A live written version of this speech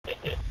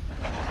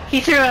He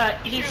threw a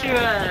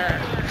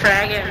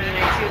frag at me and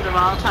I threw the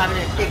Molotov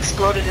and it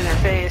exploded in her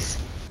face.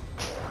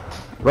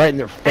 Right in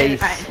their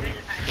face.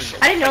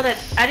 I didn't know that.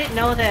 I didn't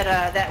know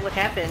that that would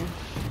happen.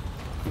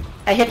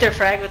 I hit their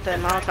frag with the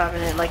Molotov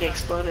and it like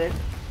exploded.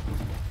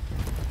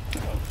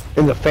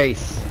 In the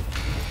face.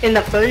 In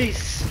the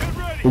face.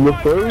 In the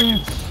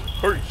face.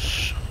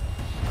 Peace.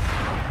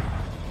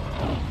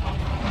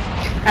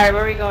 Alright,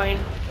 where are we going?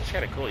 That's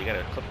kinda cool, you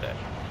gotta clip that.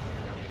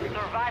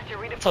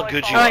 That's how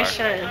good you Oh, are. I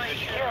should.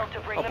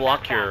 I'll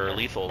block your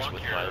lethals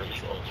with my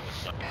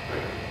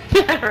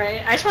lethals.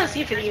 Right? I just want to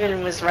see if it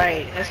even was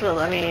right. That's what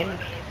I mean.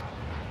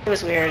 It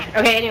was weird.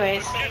 Okay,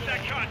 anyways.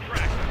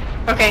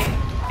 Okay.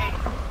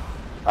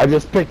 I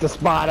just picked a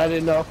spot, I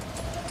didn't know.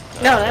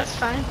 No, that's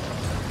fine.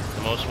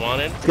 The most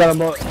wanted? It's got a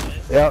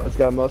yeah, it's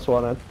got a most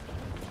wanted.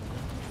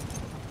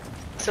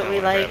 That's what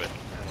we like.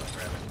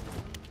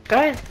 Go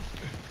ahead.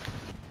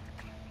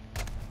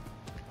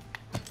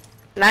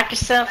 Knock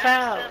yourself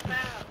out.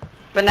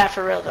 But not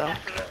for real though.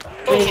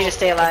 We need you to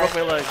stay alive. I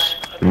broke my legs.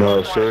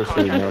 No,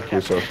 seriously, knock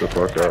yourself the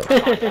fuck out.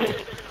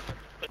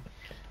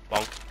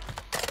 Bonk.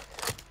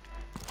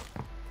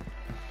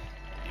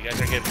 You guys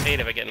are getting paid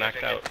if I get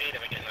knocked out.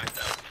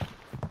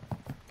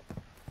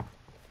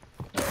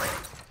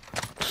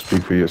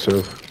 Speak for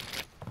yourself.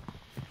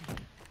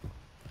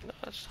 No,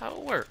 that's how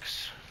it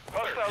works.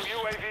 Hostile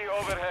UAV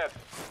overhead.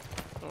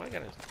 Oh, I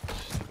got a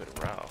stupid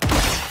row.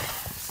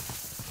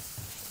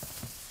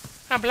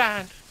 I'm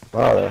blind.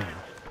 Wow.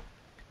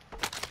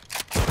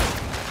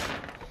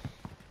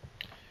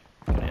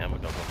 Yeah, I'm gonna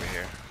go over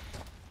here.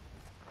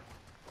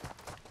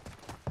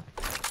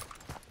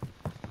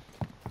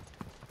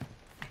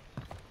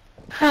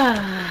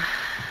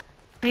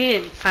 We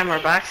need to find more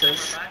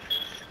boxes.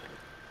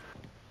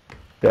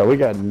 Yeah, we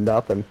got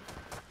nothing.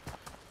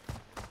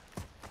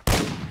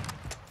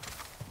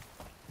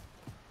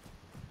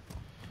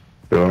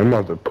 Yo, I'm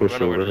about to push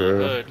Run over over to the here.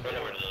 hood.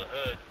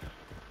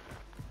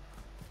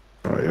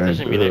 Oh, yeah, There's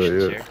ain't munitions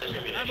good here.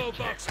 yet. Ammo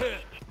box hit.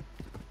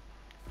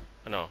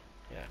 Oh, no,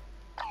 yeah.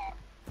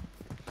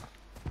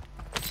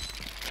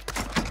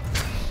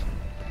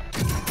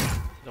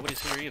 Nobody's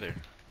here either.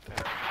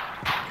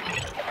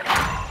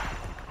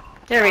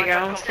 There we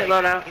go. Let's get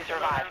load out.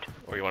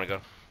 Where you wanna go?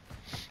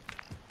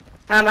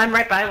 I'm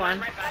right by one.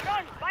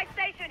 By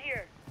station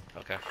here.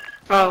 Okay.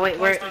 Oh wait,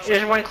 where?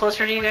 There's one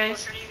closer to you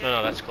guys?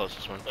 No, that's the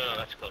closest one.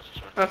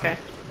 Okay.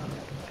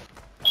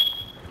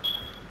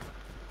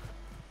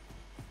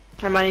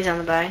 My money's on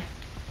the buy.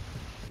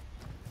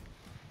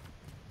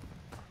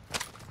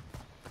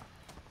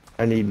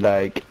 I need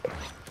like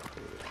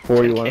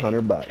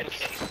 4,100 bucks.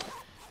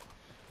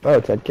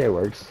 Oh, 10K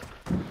works.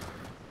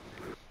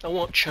 I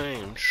won't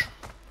change.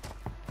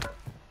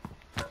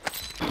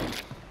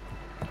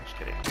 Just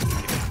kidding.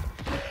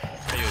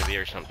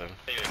 UAV or something.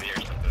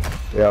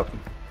 Yep.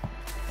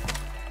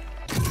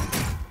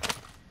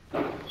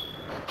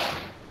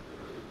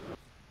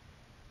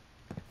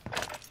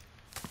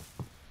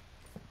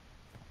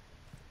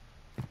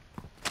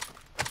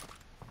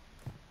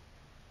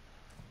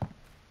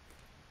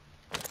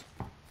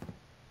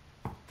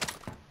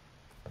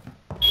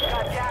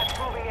 Got gas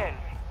moving in.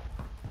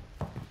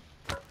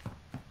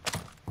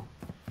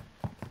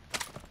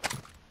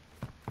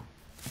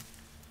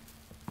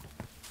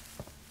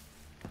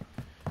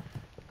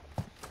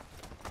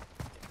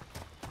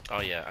 Oh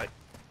yeah, I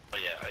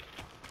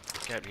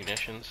got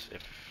munitions.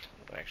 If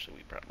actually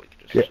we probably could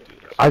just Yeah, do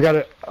this. I got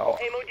it. Oh,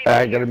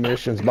 I got a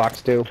munitions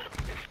box too.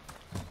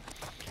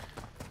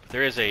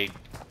 There is a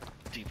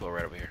depot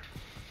right over here.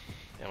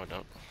 Ammo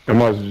dump. I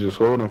might as well just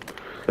hold them.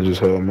 I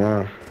just held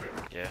mine.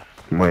 Yeah.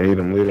 Might need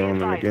them later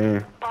on in the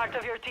game. Part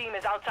of your team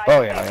is outside.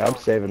 Oh yeah, I'm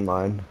saving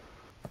mine.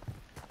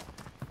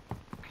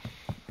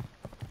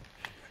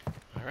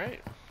 All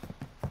right.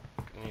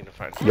 We need to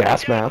find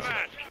Gas mask.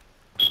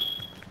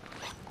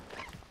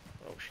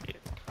 Oh shit.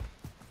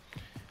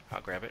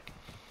 I'll grab it.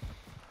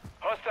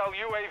 Hostile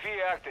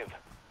UAV active.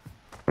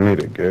 I need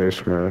a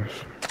gas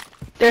mask.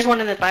 There's one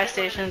in the buy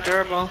station,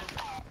 durable.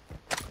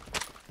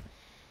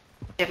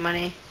 Get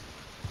money.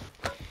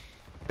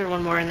 There's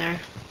one more in there.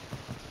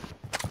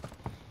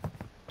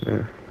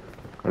 Yeah.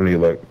 I need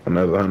like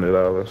another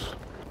 $100.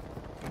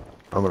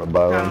 I'm gonna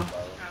buy one.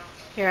 Oh.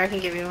 Here, I can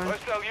give you one.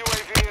 Hostile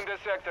UAV in this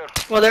sector.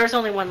 Well, there was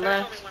only one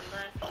left.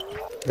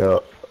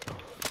 Yep.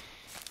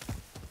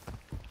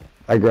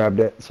 I grabbed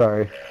it.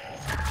 Sorry.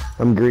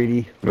 I'm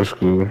greedy. That's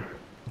cool.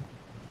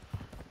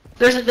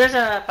 There's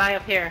a buy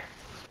up here.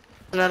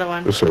 Another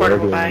one. It's a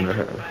Portable regular buy. one I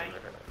have.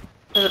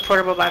 There's a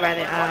portable buy by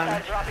the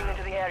Hostiles dropping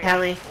into the area.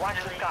 alley.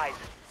 Watch the skies.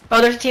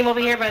 Oh, there's a team over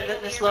here by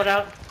this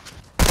loadout.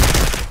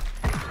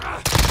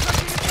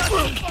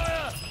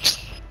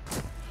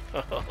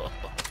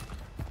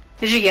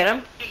 Did you get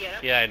him?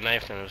 Yeah, I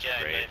knifed him. It was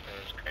great.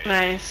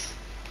 Nice.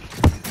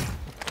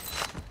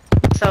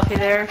 Selfie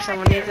there, if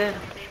someone needs it.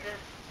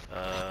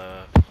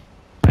 I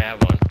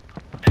have one.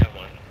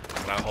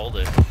 I'll hold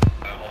it.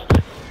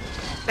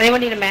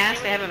 Anyone need a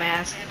mask? I have a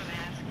mask.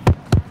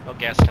 Oh,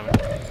 gas coming.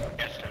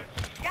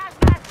 Gas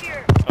mask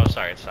here. Oh,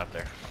 sorry, it stopped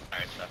there.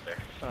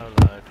 Oh,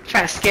 no.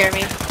 Trying to scare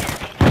me.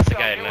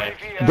 guy at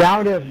knife.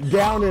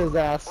 Down his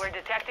ass. We're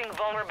detecting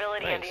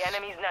vulnerability in the Nice.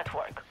 enemy's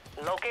network.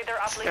 Locate their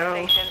uplink go.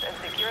 stations and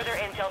secure their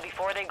intel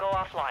before they go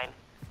offline.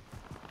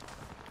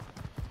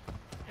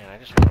 Man, I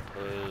just want to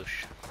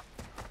push.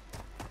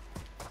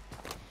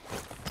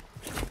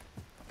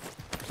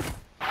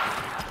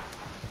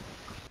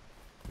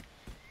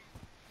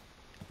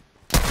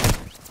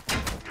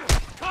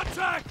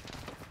 Contact!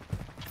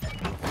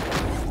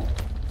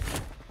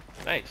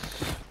 Nice.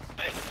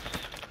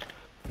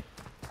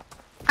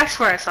 I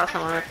swear I saw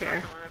someone up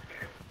here.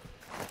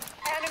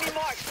 Enemy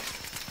marked.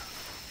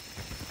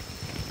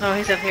 Oh,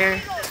 he's up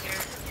here.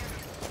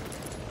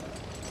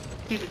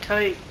 Keep it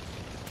tight.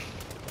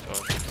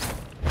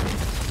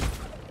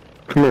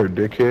 Come here,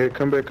 dickhead.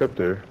 Come back up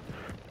there.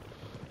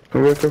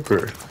 Come back up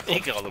here. He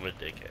called him a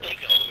dickhead.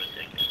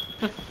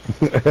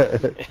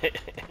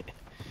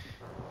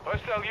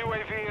 Hostile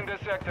UAV in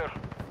this sector.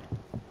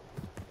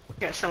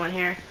 Got someone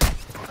here.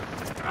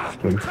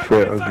 You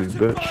fat ugly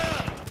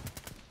bitch.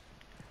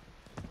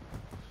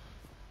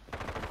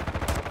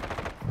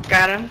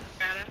 Got him.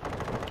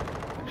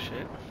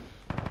 Shit.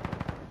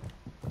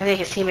 I think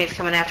his teammate's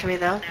coming after me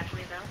though.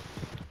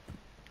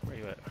 Where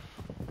you at?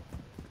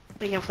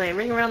 We can play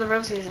Ring Around the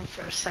Rosies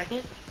for a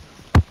second.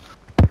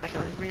 I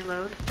can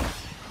reload.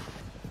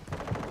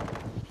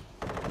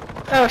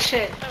 Oh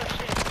shit.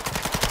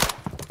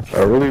 I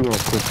really want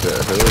to push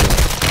that hell.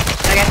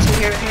 I got two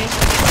here with me.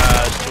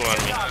 Two on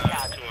me.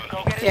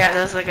 Go get it. Yeah,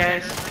 those are the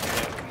guys.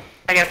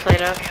 I got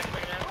played up.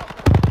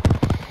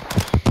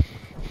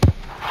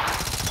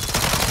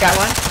 Got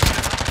one.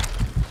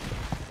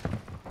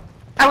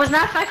 I was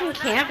not fucking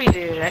camping,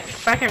 dude. I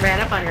fucking ran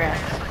up on your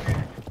ass.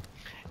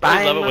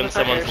 I love it when motherfuckers.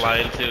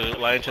 someone's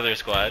lying to their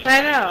squad.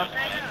 I know.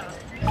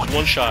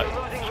 One shot.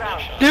 Losing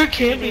ground. They're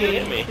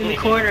camping me. in the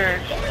corner.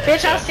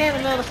 Bitch, I'll stay in the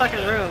middle of the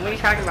fucking room. What are you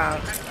talking about?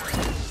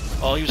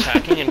 Oh, he was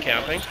hacking and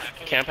camping?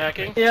 Camp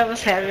hacking? Yeah, it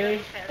was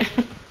heavy.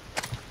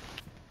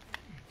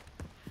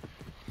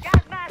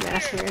 Gas mask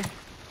Mask here. here.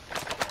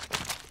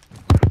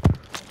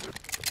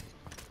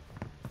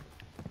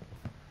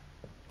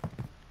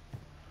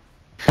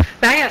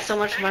 I got so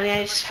much money,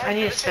 I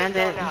need to spend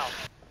it.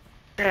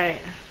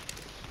 Right.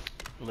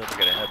 We'll never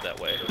get ahead that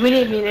way. We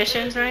need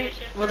munitions, right?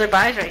 Well, their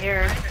buys right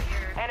here.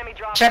 Enemy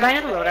drop. Should I buy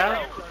another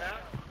loadout?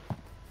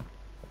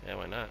 Yeah,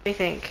 why not? What do you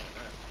think?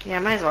 Yeah,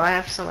 might as well. I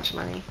have so much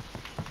money.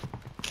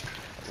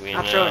 We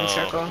I'll throw it in know.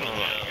 circle.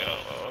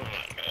 Oh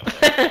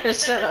my god.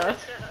 Shut up.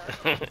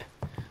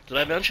 Did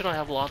I mention I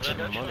have lots of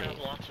money?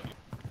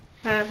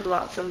 I have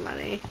lots of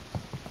money.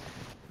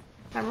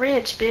 I'm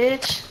rich,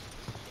 bitch.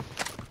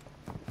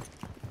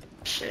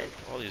 Shit.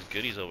 All these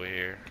goodies over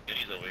here.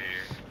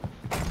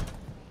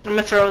 I'm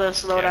gonna throw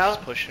this loadout.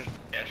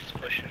 Yeah, just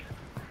pushing.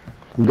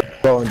 I'm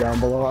going down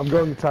below. I'm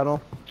going to the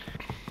tunnel.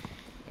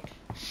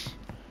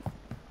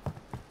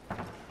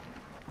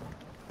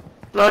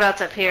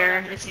 Loadout's up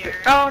here. It's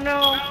oh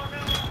no!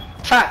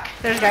 Fuck!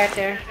 There's a guy up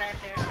there.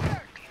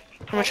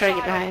 I'm gonna try to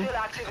get behind.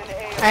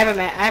 I have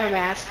a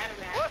mask.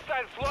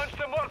 Hostiles launched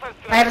a mortar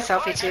strike. I have a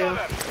selfie too.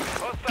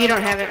 Hostile You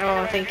don't have it.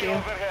 Oh, thank you.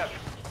 overhead.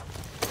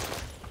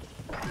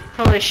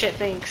 Holy shit!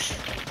 Thanks.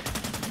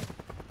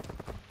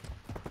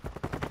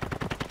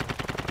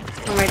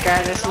 Oh my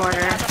god, this mortar.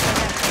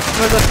 I'm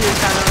gonna go through the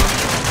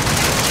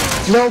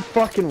tunnel. No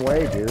fucking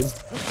way, dude.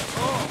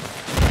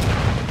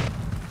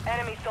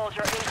 Enemy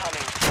soldier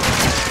incoming.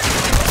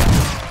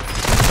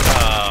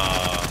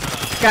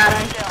 Got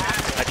him.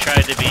 I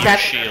tried to be your That's-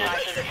 shield.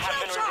 Prices have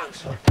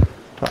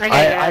been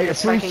reduced. I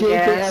this fucking appreciate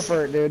the gas.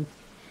 effort, dude.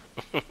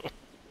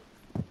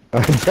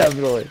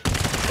 Definitely.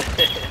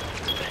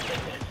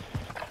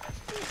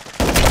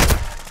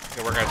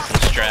 Gotta work on some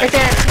strats. Right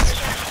there.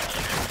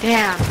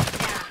 Damn.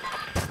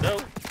 No.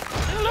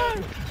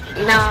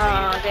 No,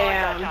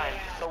 damn. Time,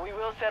 so we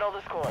will settle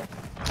the score.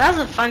 That was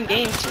a fun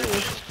game too.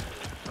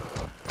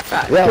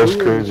 Fuck. Yeah, That's we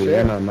were crazy. shit.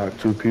 And I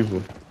knocked 2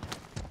 people.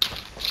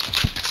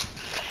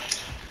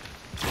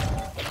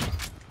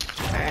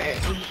 Alright.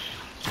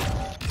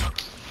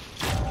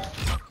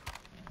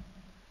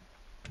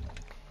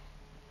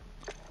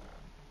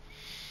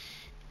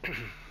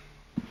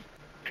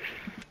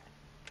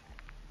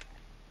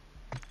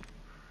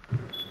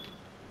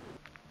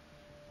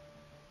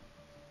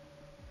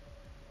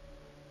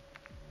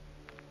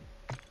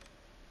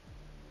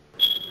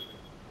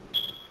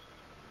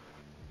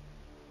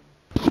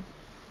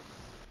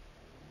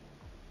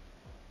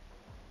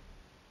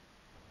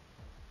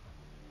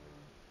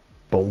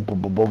 Boom,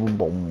 boom, boom, boom,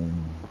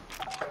 boom.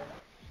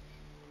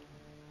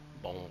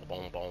 Boom,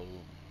 boom, boom.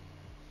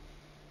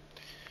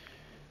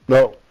 No,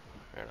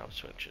 Alright, I'm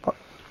switching.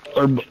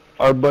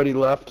 our buddy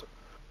left.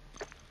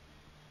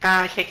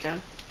 I kicked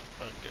him.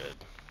 Oh, good.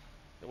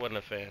 It wasn't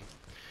a fan.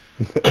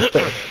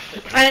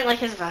 I didn't like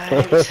his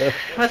vibes.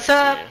 What's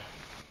up? Yeah.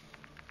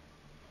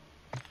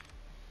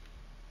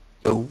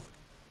 Yo.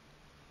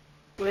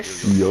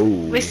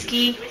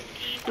 Whiskey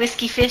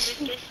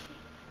fishy.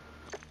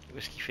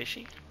 Whiskey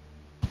fishy?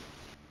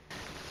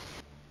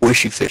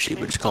 Wishy fishy,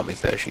 but just call me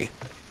fishy.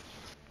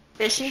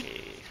 Fishy?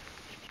 Fishy.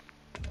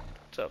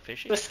 What's up,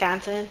 fishy?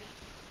 Wisconsin.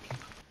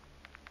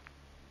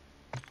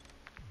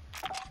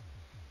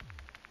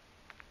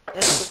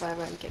 That's the vibe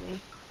I'm getting.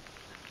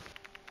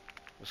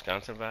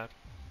 Wisconsin vibe?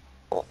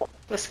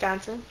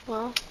 Wisconsin?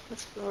 Well,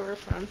 that's where we're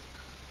from.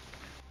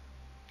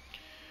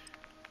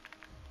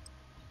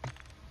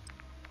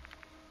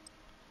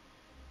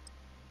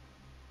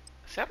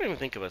 See, I don't even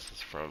think of us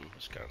as from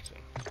Wisconsin.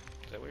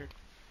 Is that weird?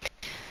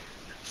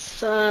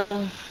 So,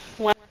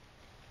 what?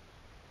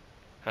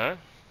 Huh?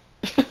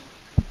 What'd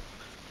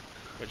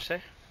you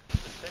say?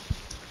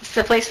 It's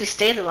the place we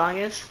stayed the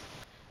longest.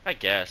 I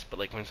guess, but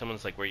like when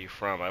someone's like, where you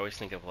from? I always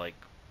think of like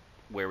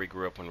where we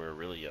grew up when we were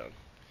really young.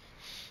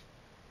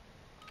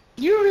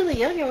 You were really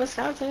young in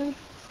Wisconsin.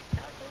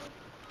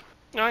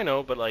 No, I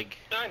know, but like,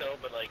 I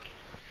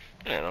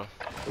don't know.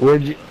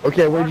 Where'd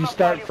you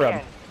start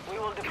from? We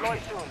will deploy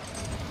soon.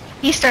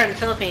 He started in the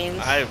Philippines.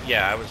 I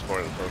was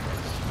born in the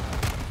Philippines.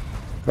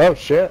 Oh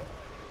shit.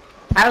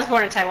 I was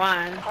born in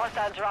Taiwan.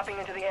 Hostiles dropping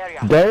into the area.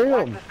 Damn.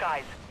 Watch the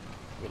skies.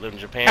 We lived in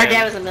Japan. Our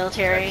dad was in the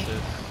military.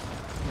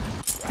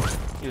 Texas.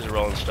 He was a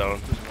Rolling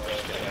Stone.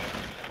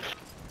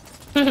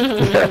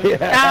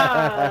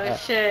 Oh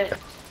shit.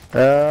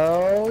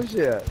 Oh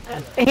shit.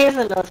 He was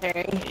in the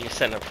military. He was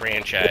setting up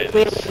franchise.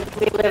 We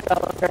lived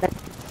all over.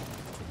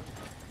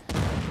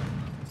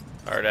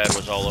 Our dad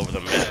was all over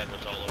the map.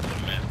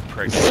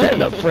 Prick.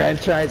 Setting up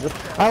franchises.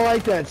 I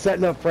like that,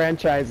 setting up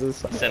franchises.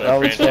 Setting That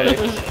up was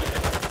franchises.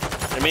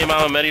 funny. And me and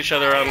Mama met each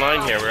other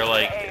online here. We were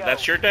like,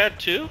 that's your dad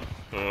too?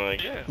 And we're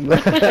like, yeah.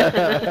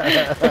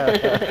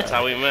 That's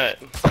how we met.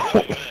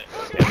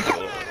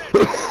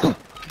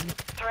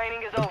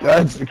 Training is over.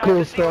 That's the Time to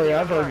coolest see what story you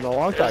I've heard in learned. a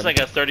long There's time. like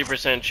a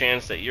 30%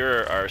 chance that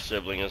you're our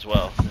sibling as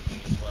well.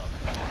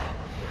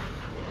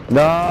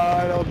 No,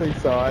 I don't think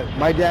so.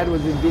 My dad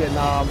was in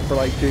Vietnam for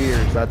like 2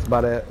 years. That's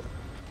about it.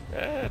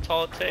 Yeah, that's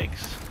all it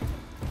takes.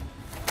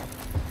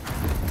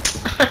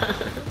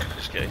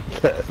 Just kidding.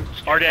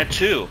 Our dad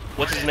too.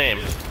 What's his name?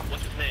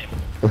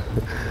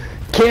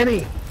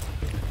 Kenny.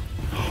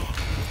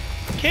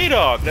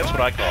 K-Dog. That's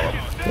what I call him.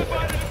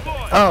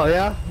 Oh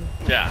yeah.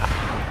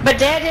 Yeah. But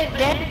Dad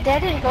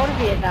didn't go to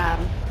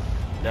Vietnam.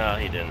 No,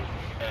 he didn't.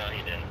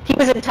 He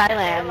was in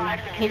Thailand.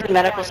 He did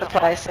medical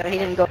supplies, so he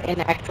didn't go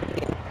in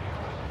actively.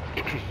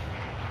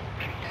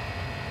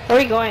 Where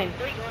are we going?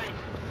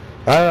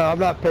 I don't know. I'm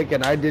not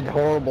picking. I did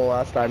horrible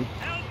last time.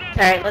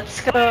 Alright,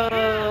 let's go.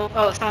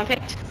 Oh, someone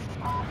picked?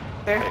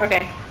 Where?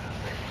 Okay.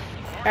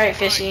 Alright,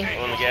 Fishy.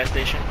 On the gas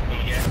station.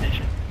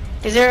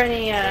 Is there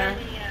any,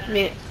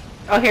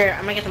 oh, here,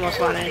 I'm gonna get the most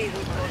wanted.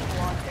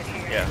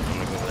 Yeah, I'm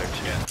gonna go over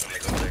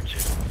there too.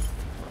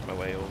 My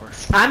way over.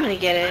 I'm gonna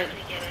get it.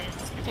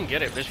 You can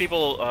get it. There's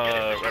people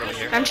right over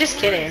here. I'm just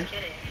kidding.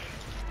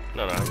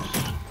 No, I'm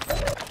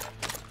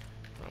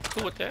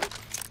cool with that.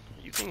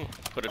 You can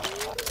put a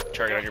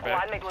target on your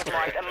back. Squad mate was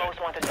marked a most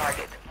wanted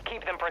target.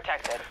 Keep them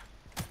protected.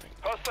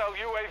 Hostile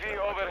UAV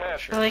overhead.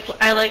 Sure.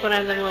 I like when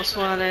I'm the most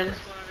wanted.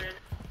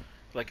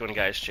 Like when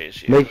guys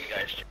chase you. Make-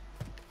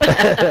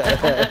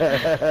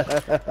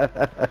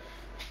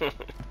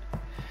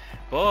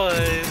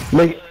 Boys.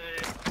 Makes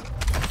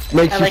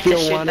I you like to feel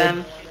shoot wanted.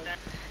 them.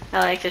 I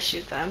like to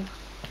shoot them.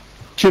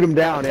 Shoot them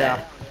down,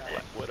 yeah.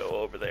 Black Widow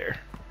over there.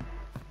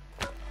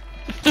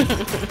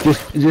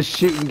 Just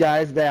shooting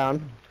guys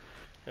down.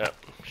 Yep,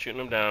 shooting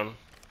them down.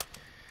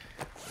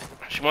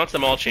 She wants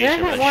them all Did I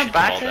chasing, have but more shoot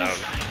them all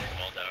boxes? down.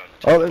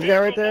 Oh, there's a guy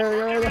right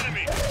there.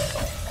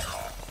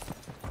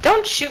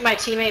 Don't shoot my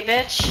teammate,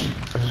 bitch.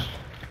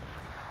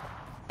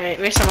 Alright,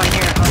 there's someone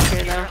here. Oh,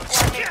 here though.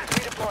 Squad mates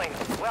redeploying.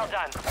 Well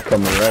done.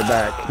 Coming right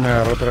back.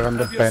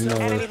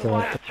 Enemy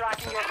squad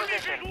tracking your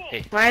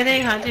position. Why are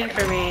they hunting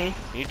for me?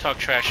 You talk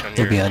trash on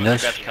They're your behind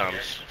us. death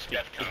comms. Speak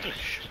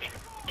English.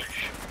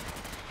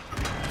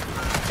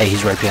 Hey,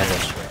 he's right behind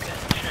us.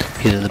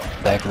 He's in the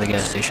back of the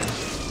gas station.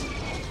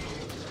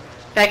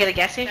 Back at the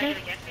gas station?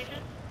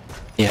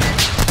 Yeah.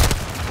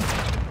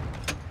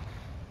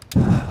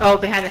 Oh,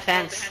 behind the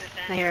fence.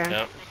 I hear him.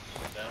 Yep.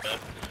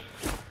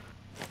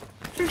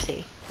 Where is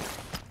he?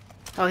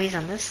 Oh, he's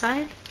on this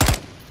side?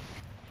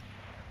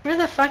 Where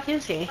the fuck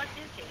is he?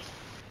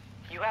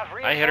 You have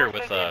I hit her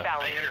with reinforcements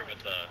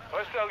inbound.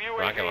 Hostile UAV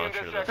rocket in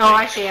launcher. this That's sector. Oh,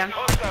 I see him.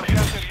 Hostile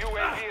counter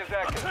UAV is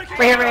active. Right here,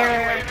 right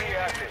here, right UAV here.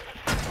 active.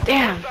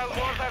 Damn. Hostile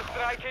mortar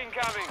strike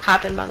incoming.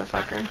 Hopping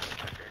motherfucker.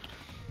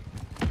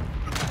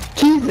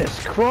 Jesus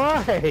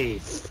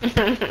Christ!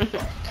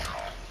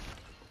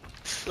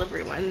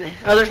 Slippery one.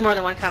 Oh, there's more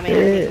than one coming. I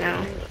think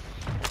now.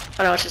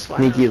 Oh no, it's just one.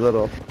 Sneaky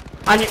little.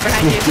 On your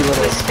behind you. Sneaky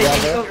little Who's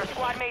fishing? brother. Oh, Your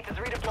squad mate is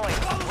redeploying.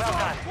 Well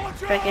done.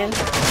 back in.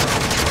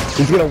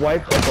 He's gonna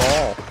wipe us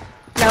all.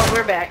 No,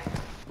 we're back.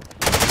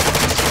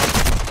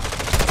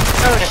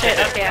 Oh shit,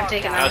 okay, I'm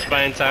taking I was off.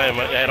 buying time.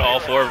 I had all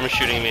four of them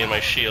shooting me in my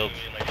shield.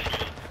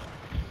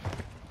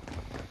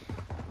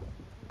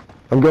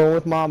 I'm going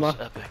with Mama.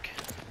 Epic.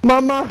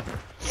 Mama!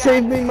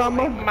 Save me,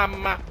 Mama!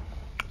 Mama.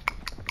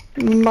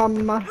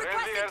 Mama!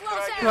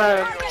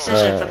 Well,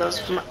 position for those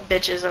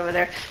bitches over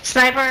there.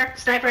 Sniper!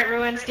 Sniper at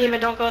ruins. Demon,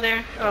 don't go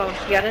there. Oh,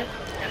 you got it?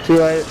 Too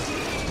late.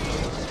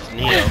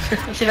 Neo.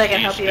 Let's see if I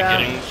can help These you out.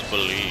 beginnings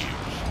believe.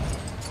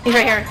 He's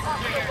right here.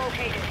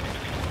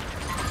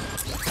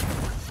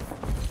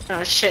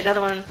 Oh shit, another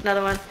one,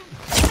 another one.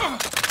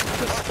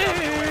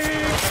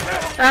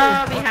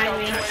 Oh, behind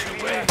me.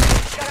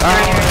 I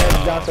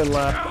had nothing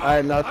left. I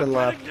had nothing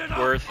left.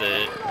 Worth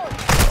it.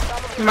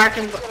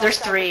 Marking. There's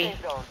 3.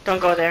 Don't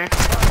go there.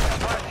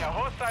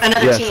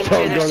 Another Yes, team,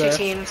 don't too. go There's 2 there.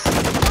 teams.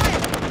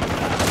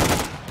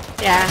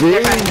 Yeah,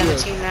 they're fighting another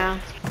Jesus. team now.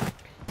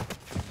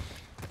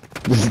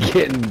 Just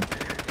getting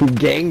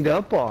ganged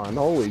up on.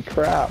 Holy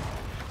crap.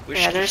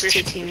 Yeah, there's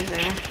 2 teams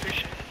there.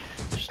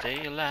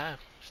 Stay alive.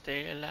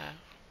 Stay alive.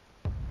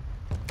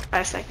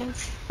 5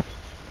 seconds.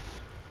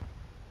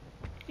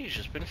 He's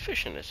just been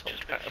fishing this whole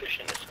time.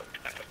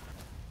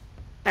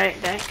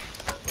 Alright, Deck.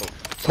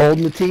 It's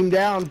holding the team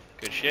down.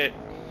 Good shit.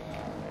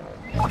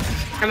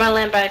 I'm gonna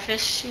land by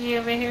fishy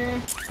over here.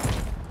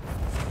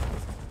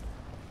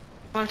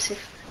 I want to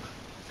see.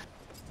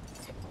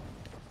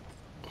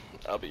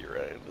 I'll be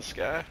right in the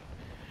sky.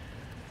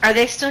 Are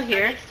they still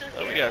here?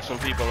 Oh, we got some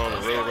people on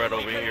the road right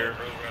over here.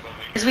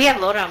 Because we have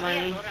loadout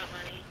money.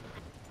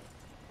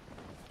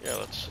 Yeah,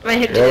 let's. I'm gonna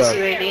hit this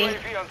Yeah. UAV.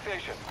 UAV on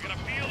station.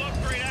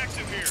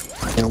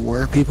 There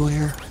were people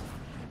here.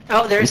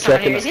 Oh, there's I'm someone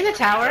checking here. Is he in the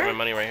Got my tower?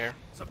 money right here.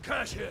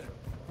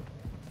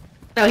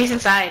 No, he's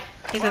inside.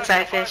 He's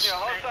inside fish.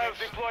 Hostiles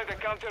deploy the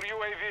counter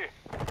UAV.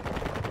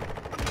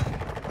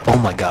 Oh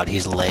my god,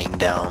 he's laying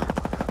down.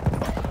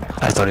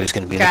 I thought he was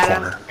gonna be in the Got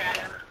him. corner.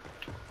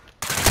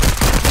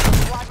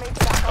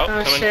 Oh, Oh,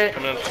 coming, shit.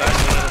 coming on the side,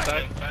 coming on the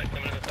side,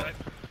 coming on the side.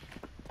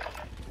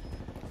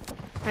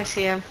 I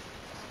see him.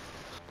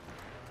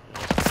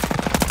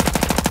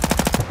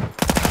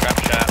 Trap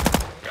shot.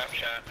 Trap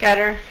shot. Got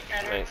her.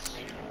 Nice.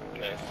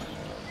 Nice.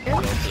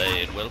 Well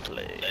played, well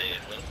played,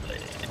 well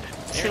played.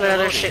 See what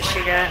other shit she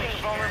got.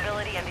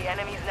 Vulnerability in the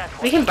enemy's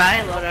network. We can buy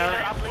a loadout.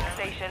 Uplink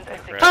stations and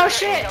secure Oh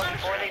shit!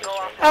 before they go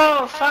off.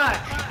 Oh fuck!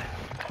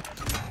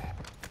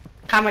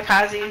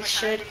 Kamikaze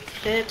shit,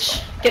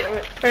 bitch. Get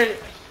rid.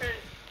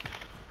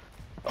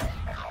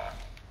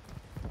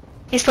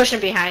 He's pushing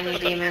behind you,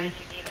 demon.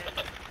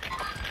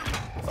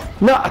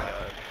 No.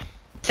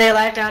 Stay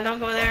alive, down. Don't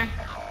go there.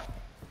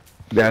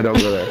 Yeah, don't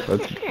go there.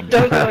 Let's,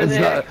 Don't go it's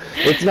there. Not,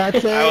 it's not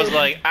safe. I was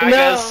like, I No,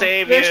 gotta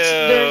save there's, you.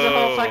 There's a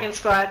whole fucking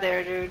squad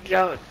there, dude.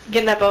 Don't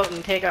get in that boat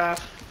and take off.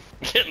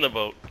 Get in the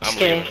boat. I'm Just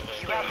kidding. leaving.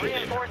 You have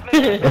reinforcements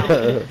inbound.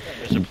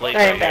 There's a place I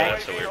right am here. back.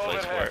 That's a weird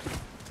place for it.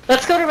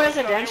 Let's go to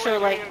residential.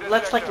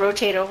 Let's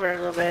rotate over a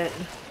little bit.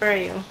 Where are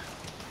you?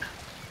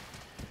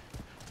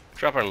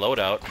 Drop our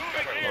loadout.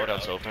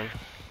 Loadout's open.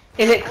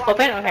 Is it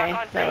open? Okay,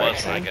 It that was,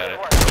 works. I Then. got it.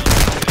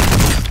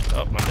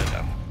 Oh, I'm dead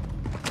down.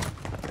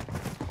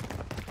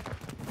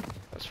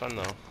 That's fun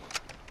though.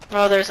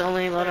 Oh, there's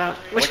only loadout.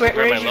 Which Went to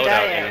where grab did my you die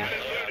loadout at?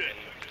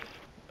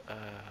 and,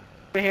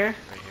 Over here?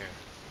 right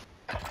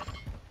here.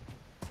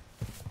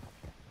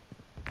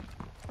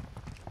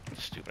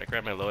 Stupid. I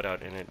grabbed my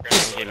loadout and it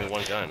only gave me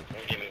one gun.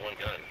 Only gave me one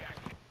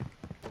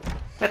gun.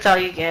 That's all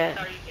you get.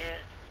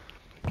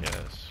 I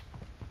guess.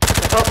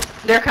 Oh,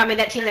 they're coming.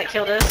 That team that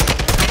killed us.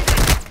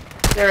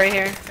 They're right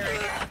here.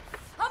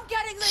 I'm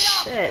getting lit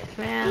up. Shit,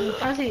 man.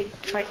 How's he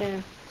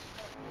fucking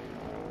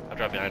I'll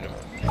drop behind him.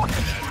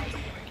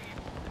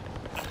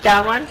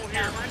 down one?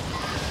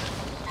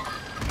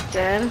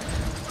 Dead.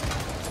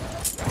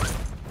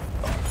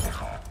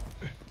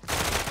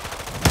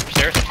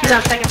 Upstairs. He's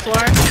on second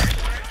floor.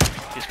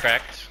 He's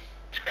cracked.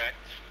 He's cracked.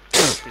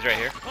 He's right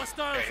here.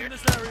 Hostiles in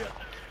this area.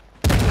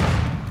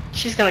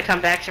 She's gonna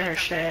come back to her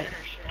shit.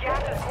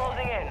 Gas is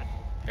closing in.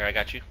 Here, I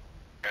got you.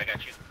 Here, I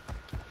got you.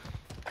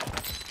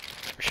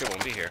 Your shit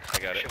won't be here. I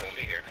got it. Shit won't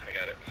be here. I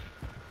got it.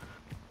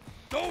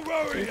 Don't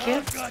worry, Thank you.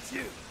 I've got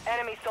you.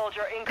 Enemy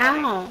soldier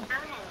incoming. Ow.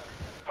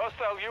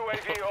 Hostile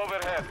UAV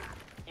overhead.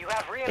 You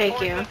have Thank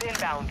you. reinforcements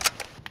inbound.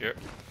 Here.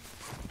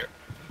 Here.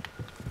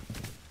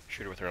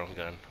 Shoot her with her own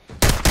gun.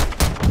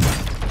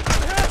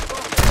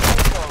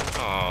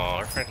 Oh,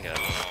 our friend got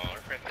me. Oh, our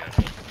friend got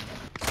me.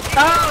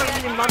 Oh,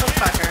 you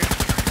motherfucker.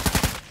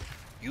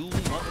 You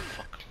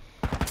motherfucker.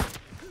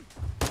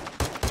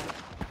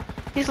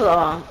 He's a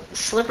little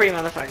slippery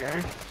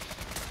motherfucker.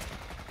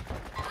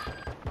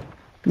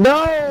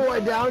 No, I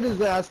downed his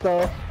ass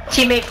though.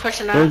 Teammate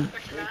pushing up.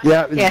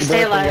 Yeah, Yeah, the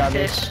stay boyfriend alive, got me.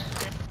 fish.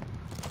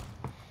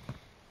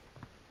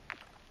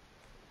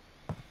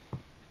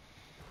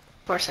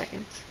 Four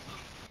seconds.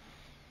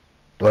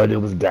 But it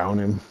was down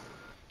him.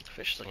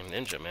 Fish is like a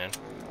ninja, man.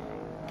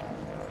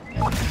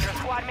 Your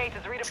squad mate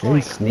is redeploying.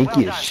 He's sneaky Well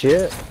as done.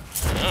 shit.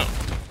 Oh.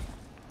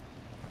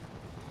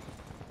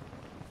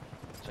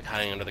 It's like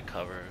hiding under the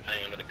covers.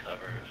 Hiding under the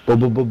covers. Boom,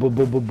 boom, boom, boom,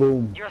 boom, boom,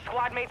 boom. Your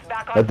squad mate's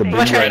back on At the station.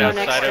 Watch out, Right go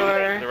outside next of door.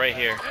 they're right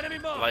here. Enemy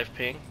mark. Live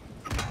ping.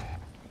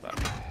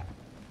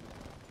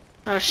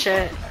 Oh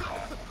shit.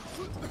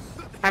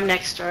 I'm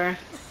next door.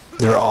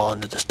 They're all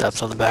under the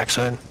steps on the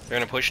backside. They're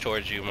gonna push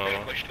towards you,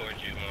 Momo. Push towards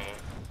you, Momo.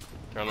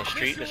 They're on the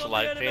street. This is a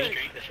live ping.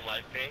 This is a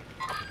live ping.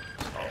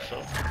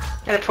 Also.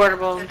 And a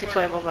portable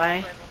deployable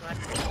buy.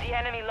 The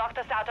enemy locked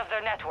us out of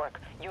their network.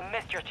 You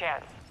missed your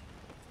chance.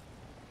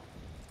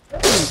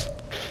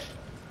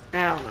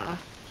 I don't know.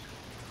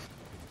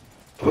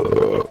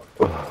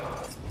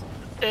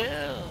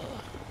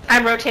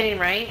 I'm rotating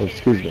right.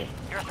 Excuse me.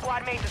 Your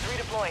squad mate is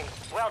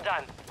redeploying. Well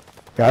done.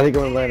 Yeah, I think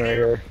I'm gonna land right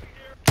here.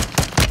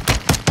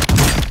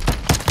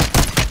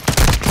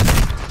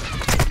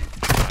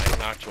 I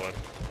knocked one.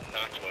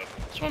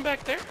 There's one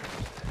back there.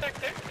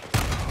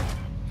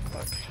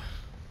 Fuck.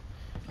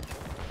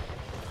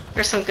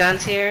 There's some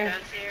guns here.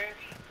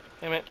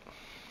 Damn it.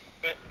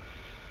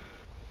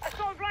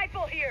 Assault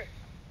rifle here.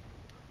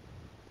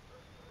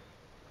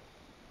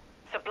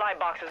 Supply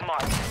boxes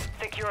marked.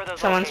 Secure those.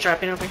 Someone's locations.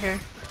 dropping over here.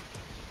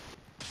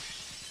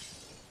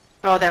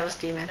 Oh, that was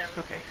Demon.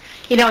 Okay.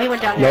 You know, he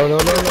went down No, there. no,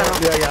 no, no.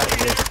 Yeah, I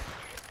got it.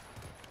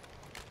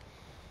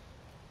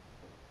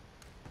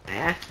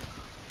 Yeah.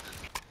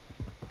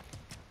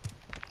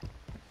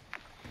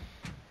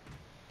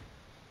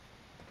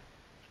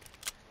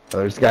 Oh,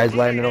 there's guys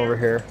landing over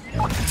here.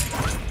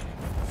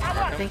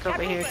 I think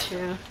over here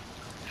too.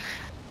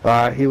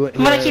 He went.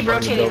 I'm gonna he keep landed on the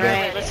rotating building.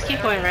 right. Let's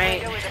keep going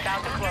right. Window is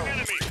about to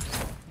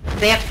close.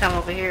 They have to come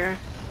over here.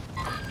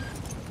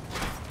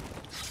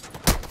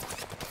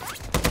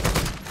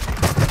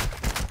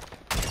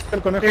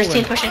 There's a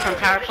team pushing from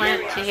power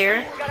plant to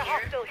here. Got a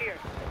hostile here.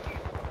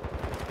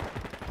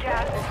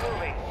 Gas is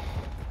moving.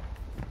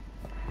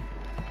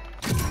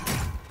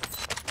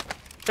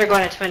 They're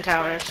going to Twin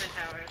Towers.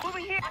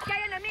 Moving here. Aquí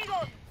hay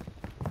enemigos.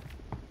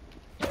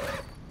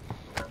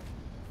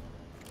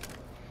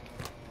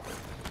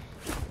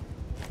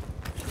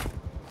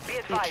 Be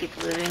advised,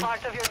 keep looting.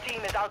 part of your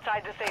team is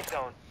outside the safe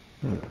zone.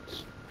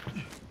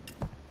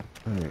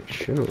 Alright,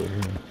 shit over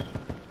here.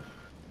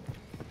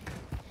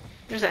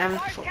 There's an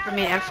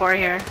M4, M4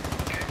 here.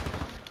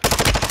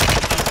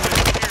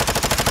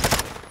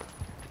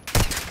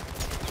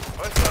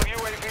 Hostile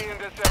UAV in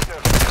this sector.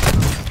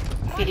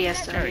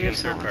 PDSW,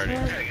 Third party.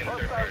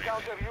 Hostile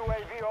counter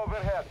UAV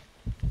overhead.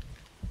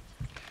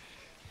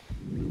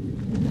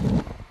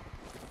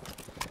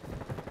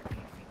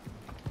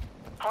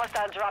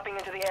 Hostile dropping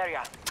into the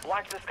area.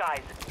 Watch the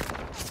skies.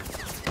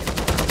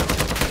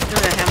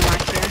 There's a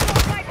hemlock here.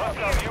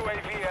 Hostile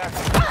UAV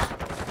active.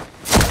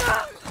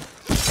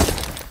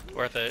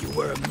 Worth it. You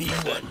were a mean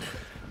one.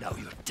 Now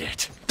you're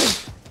dead.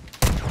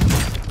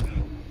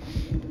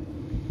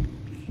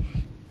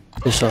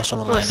 Just saw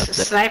someone Oh, lying up it's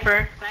a there.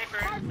 sniper.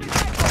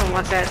 Someone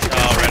wants that. Oh,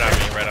 right on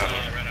me.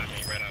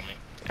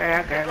 Alright,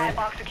 I'll grab Supply it.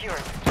 box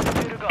secured.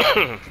 Two to go.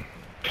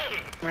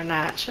 We're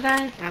not. Should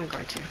I? I'm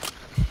going to.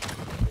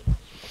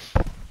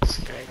 That's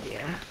a good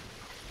idea.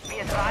 Be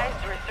advised,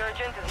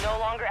 resurgence is no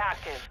longer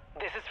active.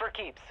 This is for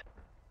keeps.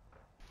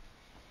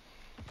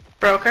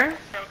 Broker?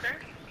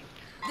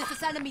 This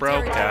is enemy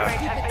Broke territory. out.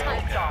 Keep it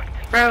tight. Stocked.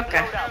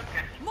 Broker.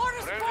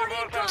 Mortar support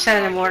incoming.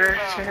 Sending a mortar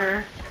to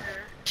her.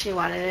 She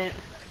wanted it.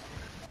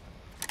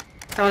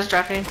 Someone's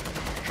dropping.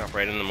 Drop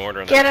right in the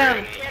mortar. Get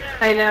him!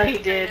 I know he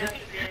did.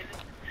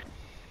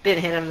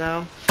 Didn't hit him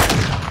though.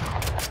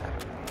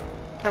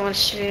 Someone's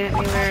shooting at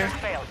me where?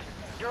 Failed.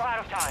 You're out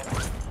of time.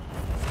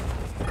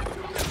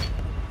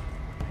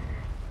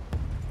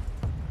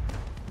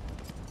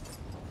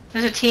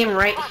 There's a team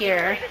right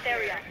here.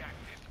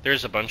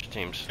 There's a bunch of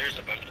teams. There's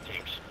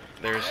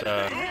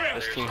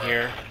this team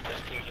here.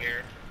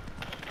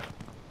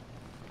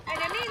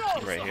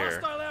 Enemigos! Right here.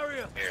 Hostile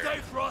area. Stay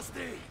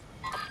frosty.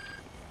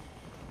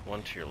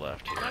 One to your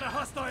left here. Got a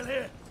hostile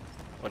here.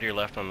 One to your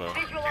left on the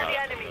Visual on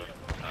the enemy.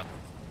 I'm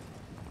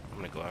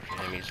gonna go after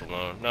him. He's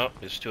alone. No,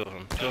 there's two of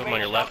them. Two of them on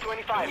your left.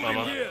 25.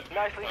 Mama.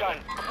 Nicely done.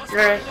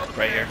 Good.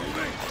 Right here.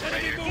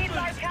 Enemy movement.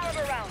 Live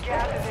caliber round.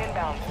 Gas is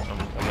inbound. I'm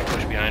gonna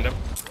push behind him.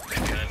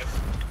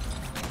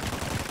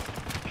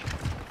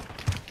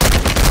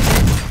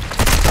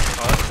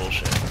 Oh, that's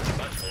bullshit.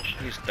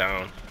 He's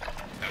down.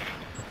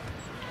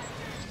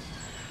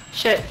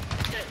 Shit.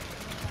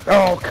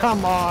 Oh,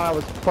 come on. I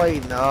was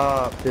plating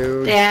up,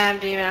 dude. Damn,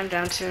 Demon, I'm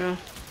down too.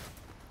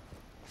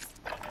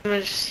 I'm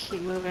gonna just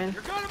keep moving.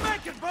 You're gonna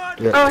make it, bud.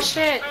 Yeah. Oh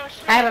shit!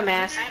 I have a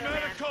mask.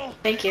 Medical.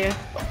 Thank you.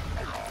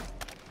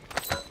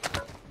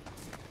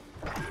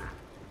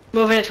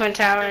 Moving to Twin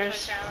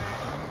Towers.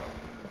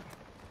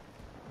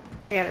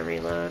 I gotta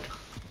reload.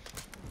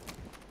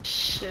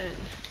 Shit.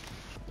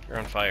 You're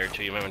on fire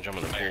too. You might want to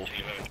jump in the pool.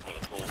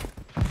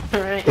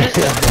 Alright. I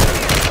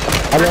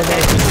love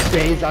that he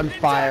stays on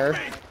fire.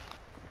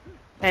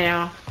 I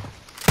know.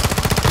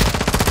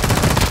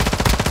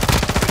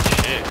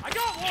 Shit. I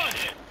got one.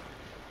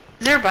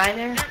 Is there a buy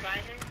there?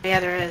 Yeah,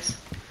 there is.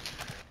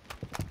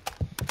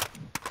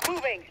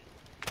 Moving.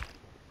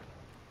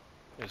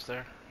 Is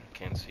there? I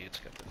can't see. It's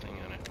got the thing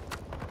on it.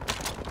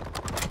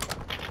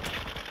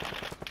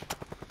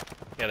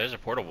 Yeah, there's a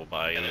portable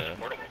buy in the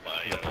pool.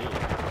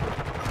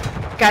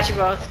 Got you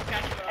both.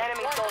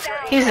 Enemy soldier.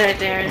 He's right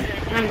there.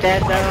 I'm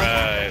dead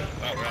though.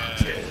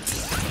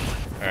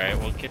 Alright,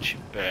 we'll get you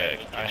back.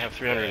 I have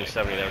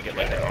 370. That'll get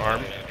like an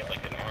arm.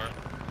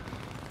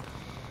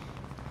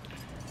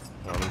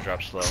 I'm gonna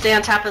drop slow. Stay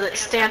on top of the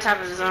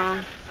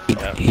zone.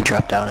 He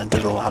dropped down into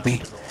the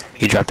lobby.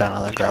 He dropped down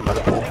and then grabbed by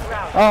the pool.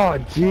 Oh,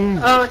 jeez.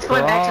 Oh, it's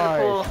going back to the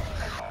pool.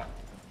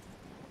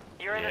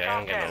 You're in the Yeah, I top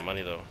don't get no 10.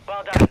 money though.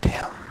 Well done.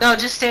 Damn. No,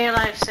 just stay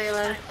alive, stay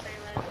alive.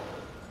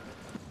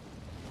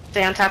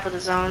 Stay on top of the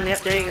zone.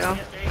 Yep, there you go.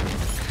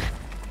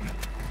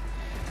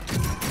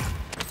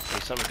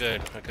 He's something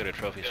good. A good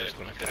trophy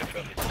system.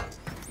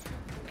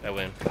 I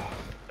win.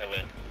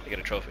 I get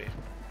a trophy.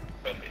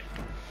 Make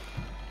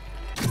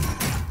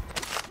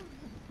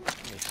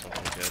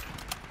something good.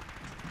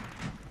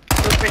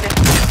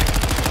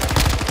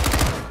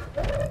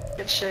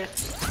 Good shit.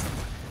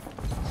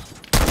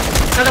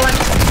 Another one.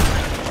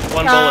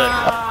 One bullet.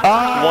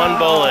 One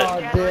bullet.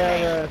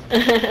 Damn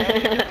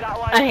it.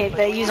 I hate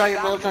that. Use all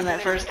your bullets on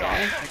that first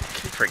guy. I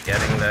keep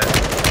forgetting that.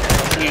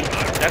 See,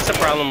 that's the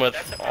problem with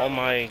all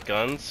my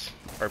guns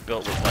are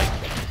built with like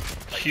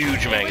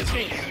huge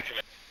magazines.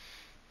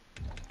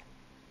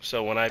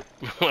 So when I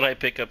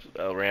pick up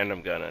a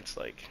random gun, it's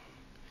like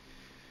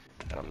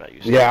I'm not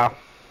used to it. Yeah.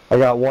 I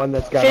got one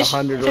that's got Fish-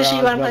 100 Fish,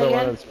 you rounds, wanna play another one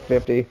again? that's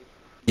 50.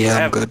 Yeah,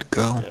 I'm have- good to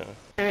go. Yeah.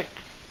 Alright.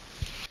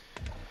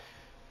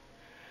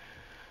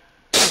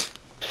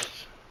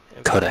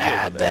 Could have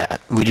had that.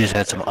 We just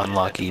had some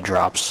unlucky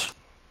drops.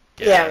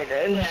 Yeah, we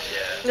did.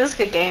 This was a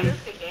good game.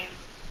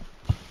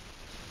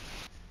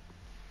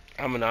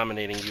 I'm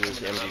nominating you as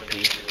the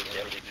MVP,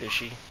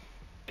 Fishy.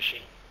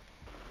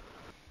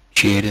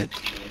 Cheat it.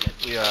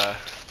 We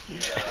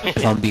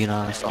If I'm being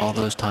honest, all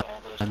those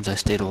times I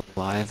stayed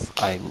alive,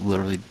 I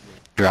literally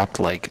dropped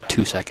like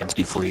 2 seconds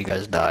before you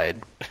guys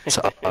died.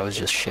 So I was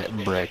just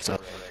shitting bricks.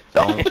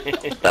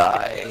 Don't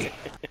die.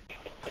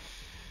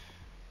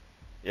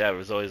 yeah, it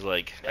was always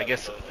like I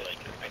guess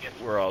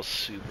we're all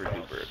super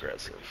duper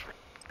aggressive.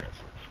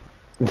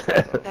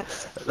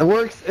 That's, It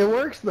works. It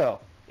works though.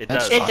 It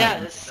That's does. it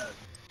does.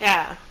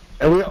 Yeah.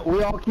 And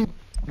we all keep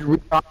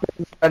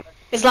re-upping.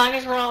 As long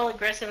as we're all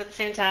aggressive at the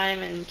same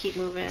time and keep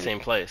moving. Same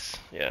place.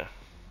 Yeah.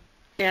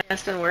 Yeah,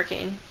 it's been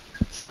working.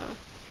 So.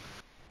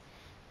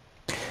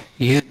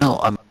 You know,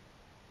 I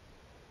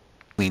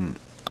mean,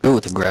 go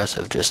with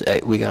aggressive. Just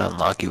we got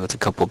unlucky with a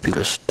couple of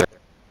people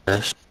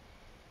stress.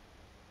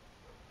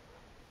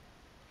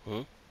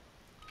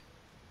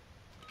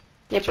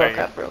 It broke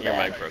up real Your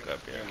bad. mic broke up.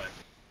 Yeah.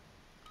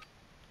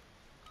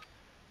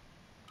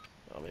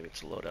 Oh, maybe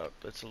it's a loadout.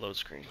 It's a load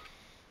screen.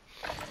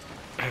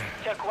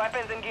 Check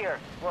weapons and gear.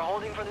 We're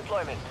holding for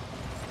deployment.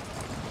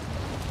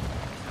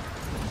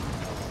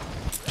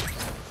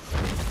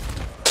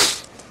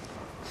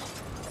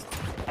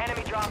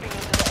 Enemy dropping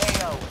into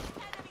the AO.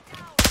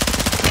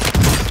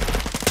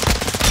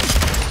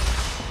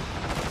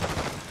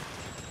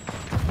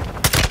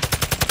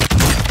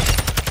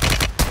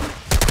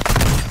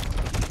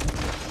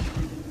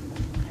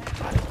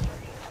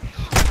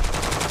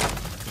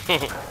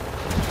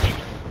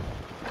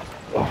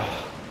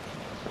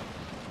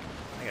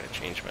 I gotta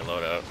change my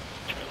loadout.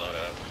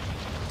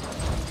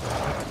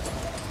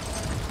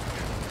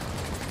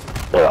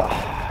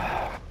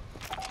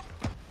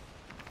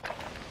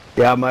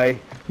 Yeah,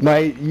 my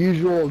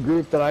usual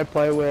group that I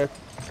play with,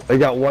 I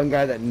got one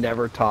guy that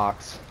never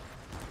talks.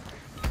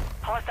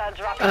 Hostiles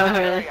dropping into the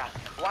really? area.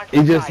 Watch He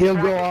the just sky. he'll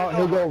go Traffic out, is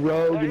he'll go over.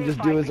 rogue and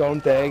just do his 35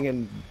 own thing,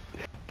 and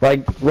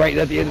like right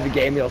at the end of the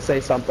game he'll say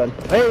something.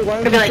 Hey,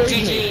 why Could don't be you like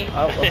save me? GG.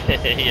 Oh,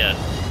 yeah.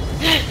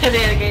 And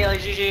then again,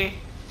 like GG.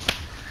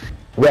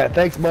 yeah,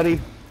 thanks, buddy.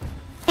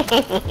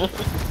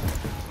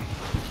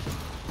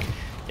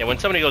 Yeah, when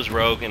somebody goes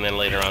rogue and then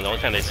later on, the only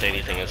time they say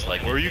anything is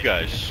like, "Where are you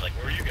guys?"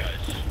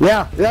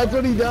 Yeah, that's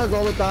what he does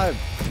all the time.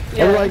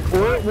 Yeah. And like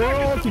we're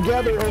all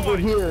together over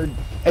here,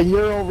 and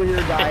you're over here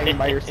dying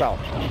by yourself.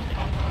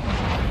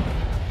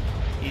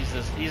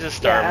 He's a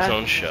star of his Yeah.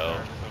 own show.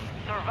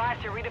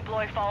 Survive to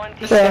redeploy fallen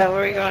teams. Yeah, where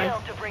are we going?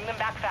 Kill to bring them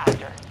back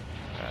faster.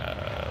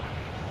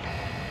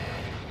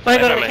 Wanna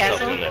go I to find the myself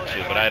castle? doing that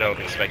too, but I don't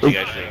expect you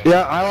guys to.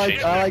 Yeah, I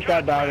like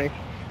that bounty.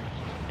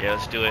 Yeah,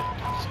 let's do it.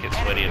 Let's get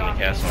sweaty in the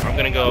castle. I'm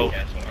gonna go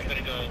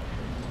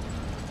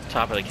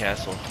top of the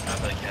castle.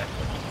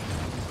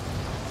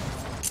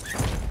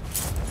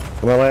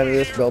 I'm gonna land in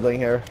this building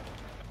here.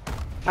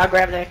 I'll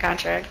grab that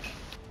contract.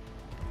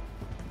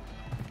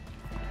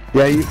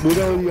 Yeah, we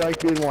know you like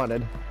being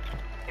wanted.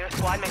 Your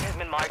squad mate has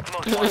been marked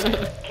most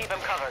wanted. Keep them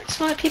covered. Just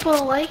want people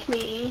to like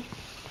me.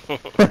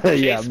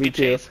 Yeah, Chase me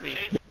too. chase me.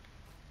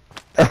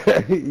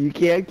 You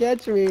can't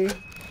catch me.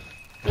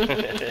 Look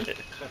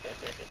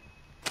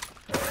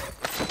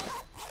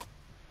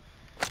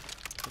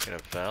at a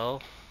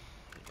Vel.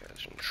 You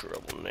guys in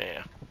trouble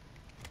now.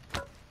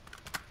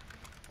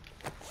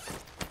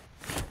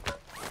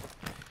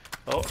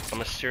 Oh, a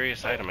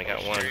mysterious item. I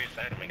got one.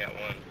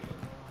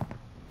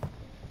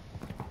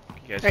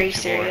 You guys Are get you two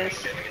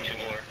serious?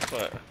 More.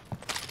 What?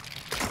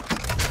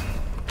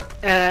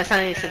 I thought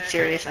you said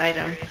serious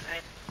item.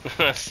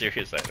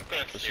 Serious item.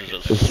 This is a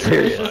It's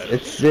serious.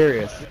 It's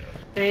serious.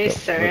 Are you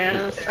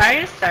serious? Are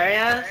you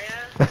serious?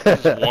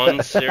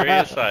 one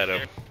serious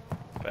item. If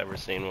I've ever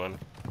seen one.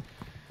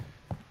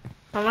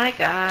 Oh my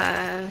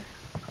god.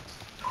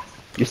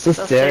 You're so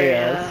So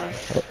serious.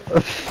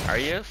 serious. Are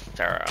you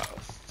serious?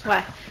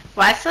 Why?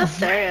 Why so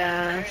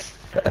serious?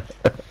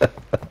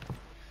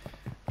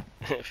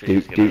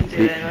 Fishy's gonna Do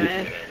it,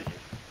 man.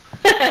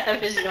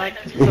 Just like,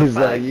 He's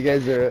like, you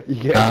guys are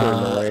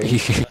annoying.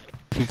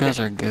 You guys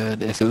are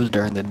good. If it was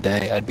during the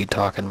day, I'd be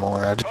talking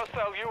more. I'd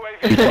Hostile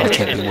be UAV.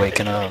 watching you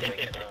waking up.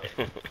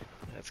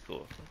 That's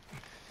cool.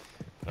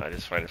 I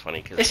just find it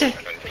funny because It's just,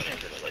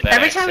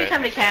 every time we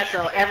come to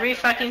Castle, every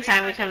fucking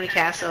time we come to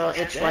Castle,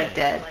 it's like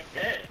dead.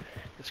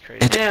 it's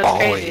crazy. It's Yeah, it's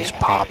always crazy.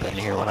 popping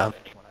here when I'm.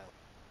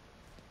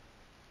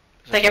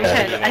 Like every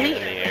time, Yeah. I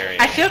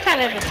think, I feel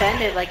kind of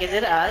offended. Like, is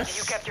it You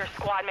us? kept your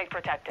squad mate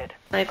protected.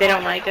 Like they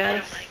don't like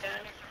us?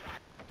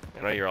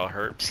 I know you're all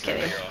hurt. Just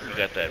kidding. You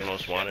got that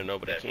most wanted.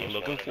 Nobody came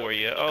looking for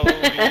you. Oh,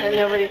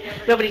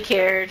 nobody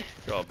cared.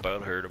 you're all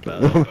butthurt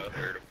about it.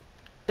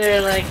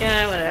 They're like,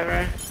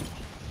 whatever.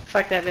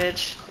 Fuck that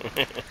bitch.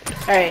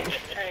 Alright.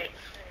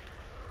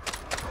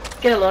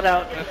 Get a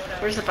loadout.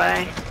 Where's the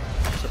buy?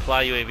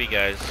 Supply UAV,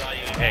 guys.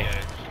 Hey,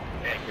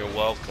 you're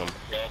welcome.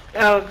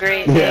 Oh,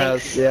 great.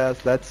 Yes, Thanks.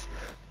 yes, that's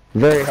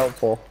very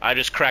helpful. I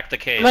just cracked the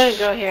case. I'm gonna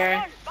go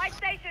here.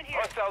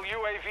 Hostile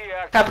UAV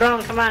active.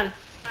 Cabron, come on.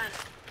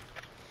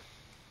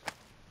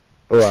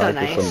 Oh, So I like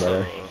nice. this one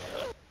better.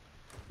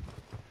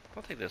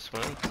 I'll take this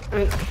one.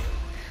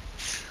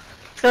 Let's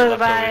go to the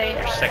buy.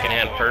 Your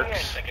secondhand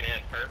perks.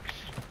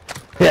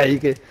 Yeah, you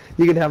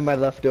can have my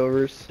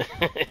leftovers.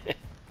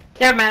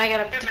 Never mind, I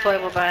got a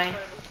deployable buy.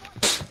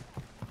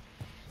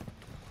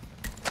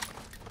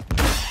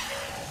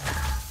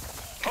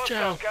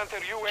 Hostile counter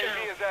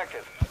UAV is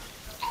active.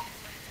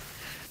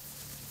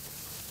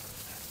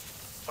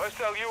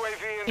 Hostile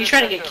UAV in You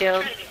trying to get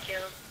killed?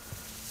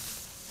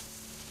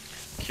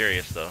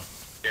 Curious though.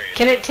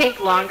 Can it take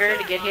longer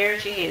to get here? I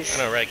Jeez.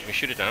 know, right? Can we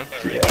shoot it down?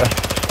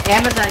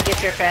 Amazon gets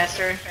here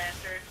faster.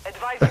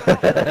 Advise you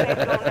move to the safe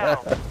zone now.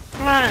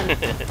 Come on.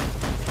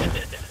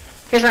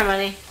 Here's my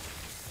money.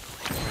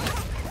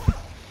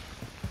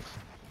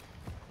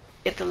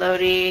 Get the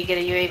Lodi, get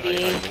a I don't UAV.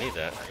 even need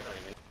that.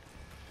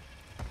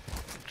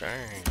 Darn.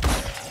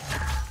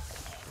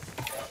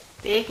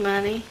 Big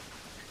money.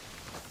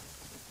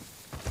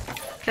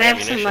 Can I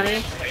have some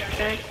money?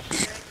 Okay.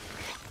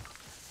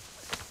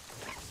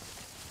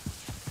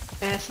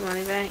 Can I have some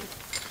money back?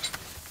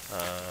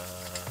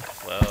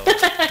 Well.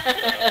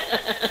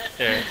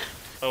 Here.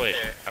 Oh wait,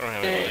 I don't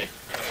have any money.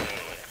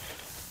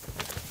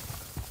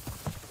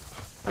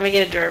 Let me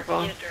get a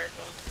durable.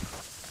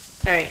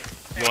 Alright.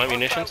 You want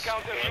munitions?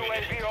 Counter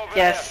UAV overhead.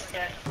 Yes.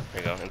 There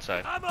you go,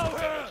 inside. Ammo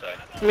here!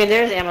 I mean,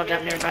 there's ammo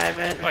dump nearby,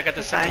 but Oh, I got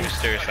this it's fine.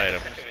 mysterious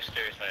item.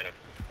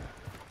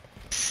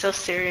 So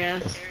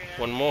serious.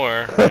 One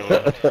more.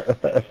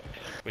 And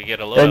we get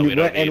a loadout we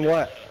don't need. and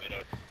what?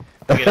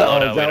 We get a Oh,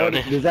 loadout is we that don't what,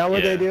 need. is that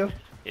what Yeah. they do?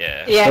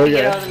 Yeah. Yeah, if you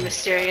get Okay. all the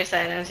mysterious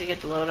items, you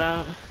get the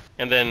loadout.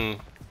 And then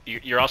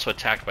you're also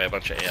attacked by a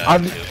bunch of AI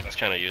I'm- too. It's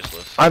kind of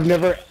useless. I've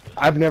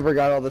never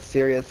got all the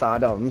serious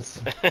items.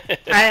 I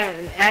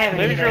haven't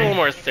Maybe if you're a either. little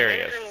more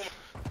serious.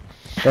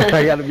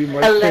 I gotta be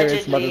more serious about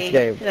this Allegedly,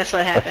 game. that's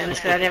what happens,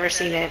 because I've never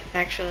seen it,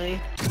 actually.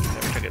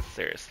 Never took it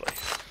seriously.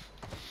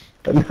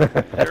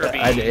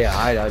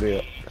 I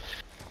do.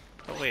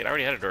 Oh wait, I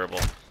already had a durable.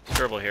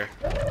 Durable here.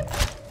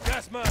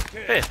 Gas mask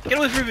here! Hey, get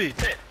away from me!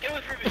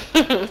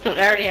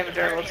 I already have a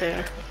durable,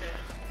 too.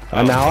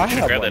 Now I You should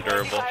have grab one. that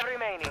durable. 5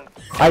 remaining.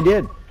 I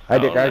did. I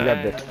Oh, grabbed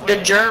nice. it. The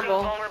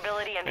gerbil.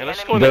 Vulnerability and Man,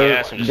 let's the go in the enemy.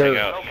 gas and just hang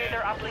out. Locate their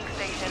uplink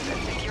stations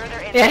and secure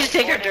their Yeah, intel just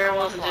take our before they go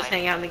durables and just offline.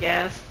 hang out in the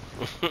gas.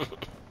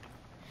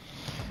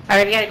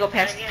 Alright, we gotta go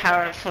past the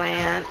power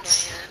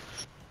plant.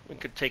 We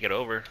could take it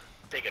over.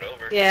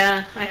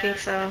 Yeah, I think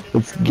so.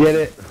 Let's get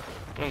it.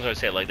 I don't know how to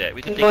say it like that.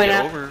 We can I'm take going it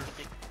up. over.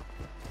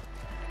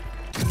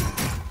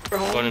 We're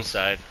Going home.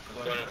 inside.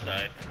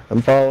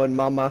 I'm following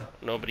Mama.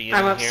 Nobody in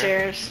I'm here.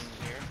 upstairs.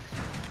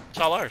 It's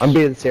all ours. I'm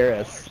being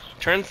serious.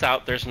 Turns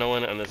out there's no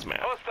one on this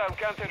map. Hostile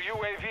counter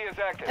UAV is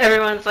active.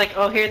 Everyone's like,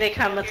 oh, here they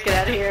come, let's get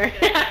out of here.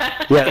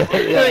 Yeah,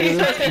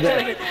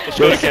 Let's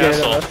go to scared of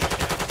castle. us.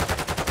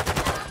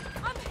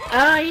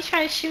 Oh, you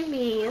trying to shoot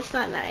me. It's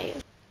not nice.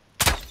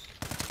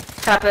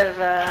 Top of,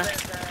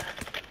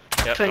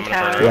 Yep, Twin I'm gonna burn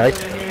Towers her. Right.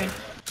 over here.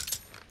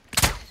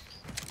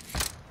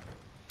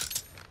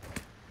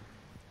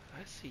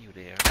 I see you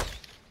there.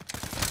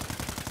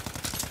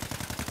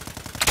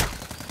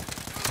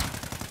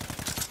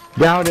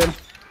 Downed him.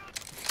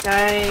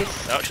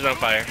 Nice. Oh, she's on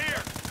fire.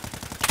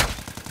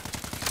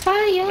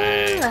 Fire!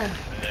 Nice.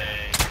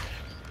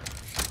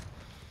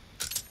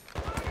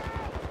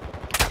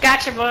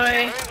 Gotcha,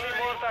 boy.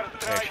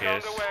 There she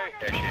is.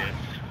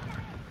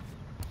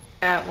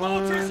 Got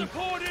Mortar one.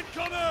 support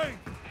incoming!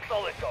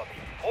 Solid copy.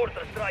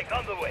 Mortar strike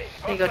underway.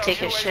 You go take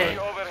his shit.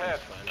 Overhead.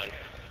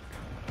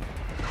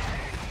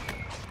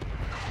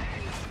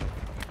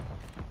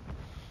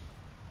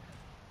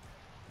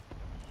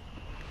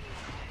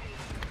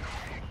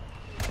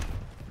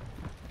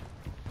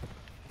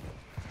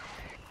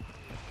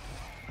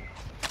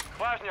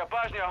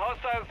 Bajnia,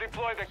 hostiles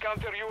deploy the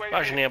counter UAV.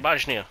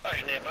 Bajnia.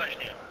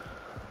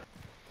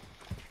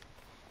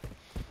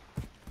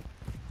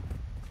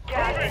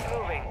 Gas is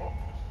moving.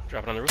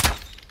 Drop it on the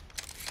roof.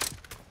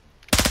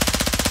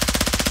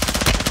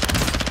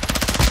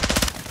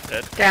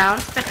 Dead. Down.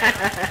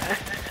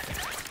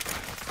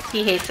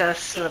 He hates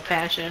us with a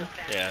passion.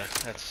 Yeah,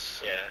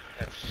 that's.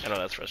 I know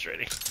that's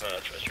frustrating.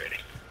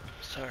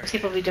 Sorry.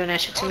 People be doing that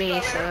shit to me,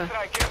 so.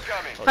 Strike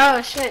incoming.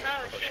 Oh shit.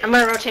 I'm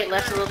gonna rotate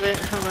left a little bit.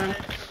 Hold on.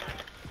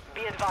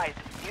 Be advised,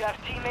 You have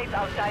teammates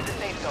outside the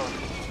safe zone.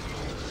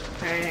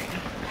 Alright.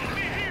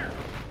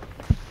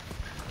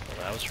 Well,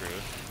 that was rude.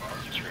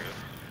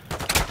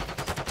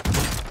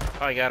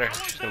 Oh, I got her.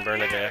 She's gonna burn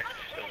to death.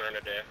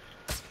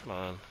 Come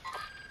on.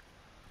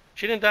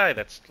 She didn't die.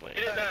 That's lame.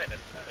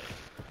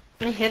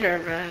 I hit her,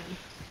 but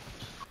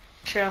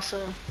she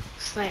also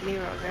sniped me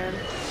real good.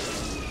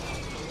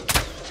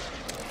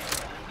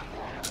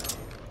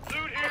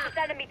 This is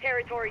enemy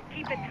territory.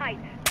 Keep it tight.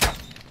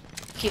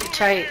 Keep it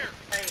tight.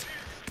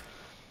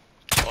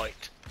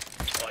 Tight.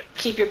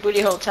 Keep your booty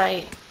hole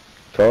tight.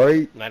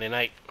 Tight. Nighty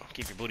night.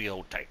 Keep your booty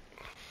hole tight.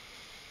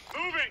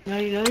 No,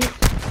 you know.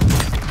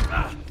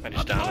 I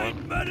just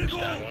downed one.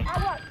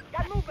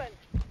 Got moving.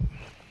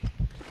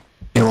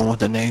 Anyone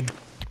with a nade?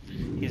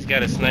 He's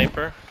got a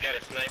sniper.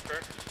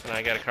 And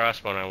I got a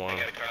crossbow on one.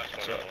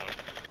 So,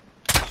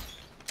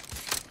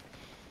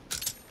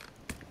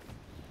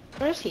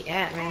 Where's he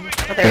at, man?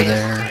 Oh, They're there he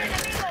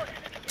is. there.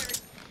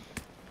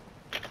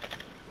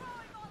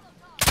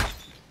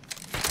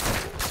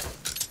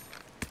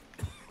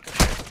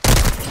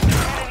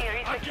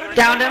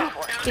 Downed him.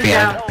 He's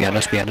down. Behind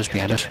us.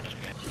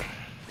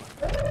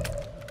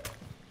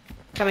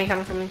 Coming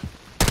from me.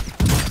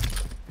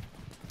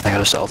 I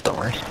got a self, don't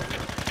worry.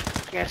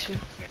 Got you.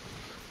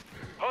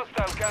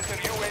 Hostile counter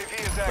UAV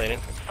is active. plating.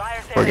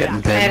 Fire sale We're getting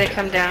active. I had to pinned.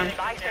 come down.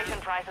 Buy station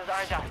prices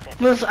are adjusted.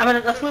 Move.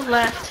 Let's move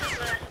left.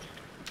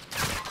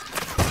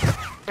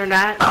 Or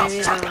not?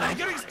 Maybe. I don't know.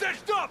 Getting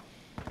stitched up!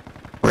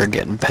 We're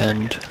getting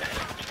pinned.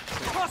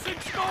 Tossing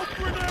smoke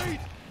grenade!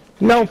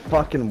 No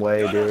fucking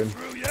way, dude.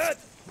 Through yet?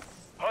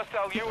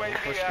 Hostile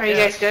UAV Are you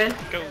guys good?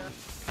 Go.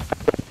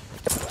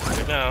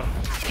 Good now.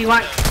 If you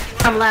want,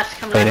 come left.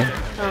 Come Waiting.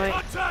 left. Oh wait,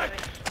 Attack!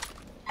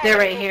 they're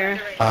right here.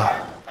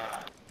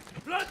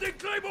 Planting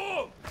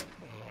Claymore! I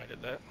don't know why I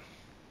did that.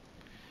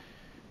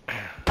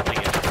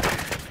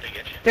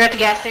 They're at the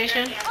gas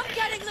station. I'm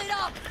getting lit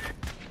up.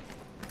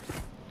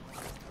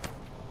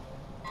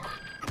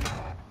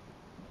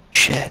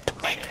 Shit,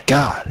 my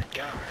god.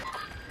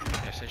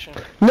 Gas station?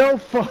 No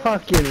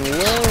fucking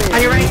way.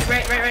 On your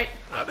right.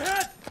 I'm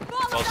hit!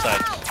 Both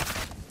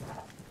sides.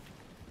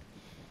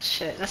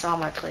 Shit, that's all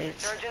my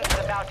plates. Surgeon is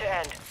about to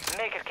end.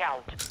 Make it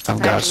count.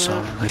 I've got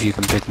some, if you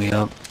can pick me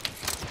up.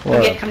 What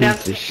Okay, a come down.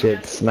 piece of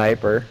shit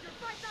sniper.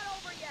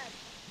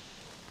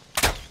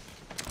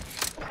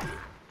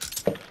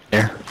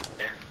 There.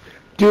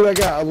 Dude, I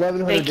got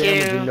 1100 Thank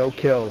damage you. and no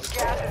kills.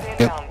 Gas is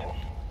Yep. inbound.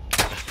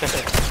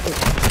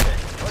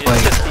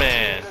 This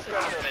man.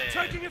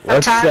 Taking it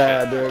That's top.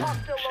 sad, dude.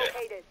 Hostile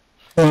located.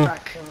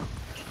 Fuck.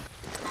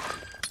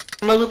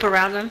 I'm gonna loop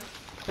around them.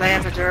 I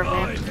have a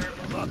durable.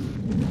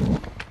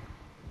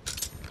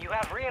 You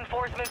have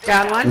reinforcements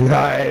Down inbound. one.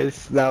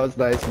 Nice. That was a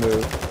nice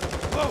move.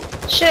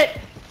 Shit.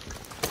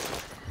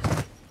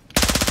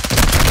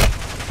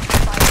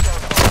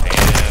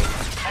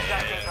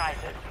 Adjusting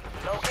prices.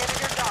 Located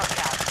your dog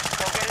tag.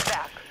 Go get it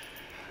back.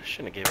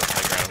 Shouldn't have gave up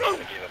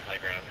high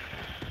ground.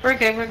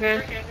 We're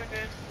good.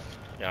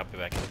 Yeah, I'll be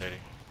back in 30.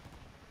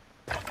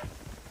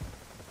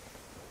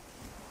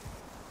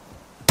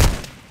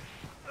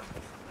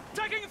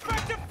 Taking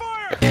effective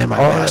fire! Yeah, my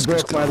Oh, I mask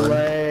is broke my gone.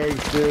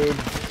 legs, dude.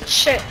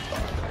 Shit.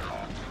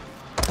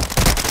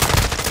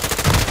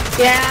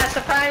 Yeah,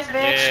 surprise,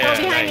 bitch. Yeah,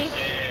 Go behind nice.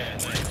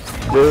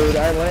 me. Dude,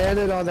 I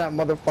landed on that I'm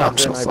motherfucker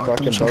so and I fucked,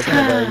 fucking I'm so broke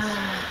my legs.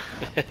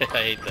 I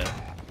hate that.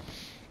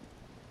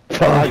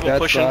 Fuck, People that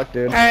pushing. sucked,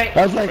 dude. Alright.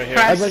 I was like, Right here.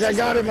 I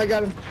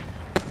got him.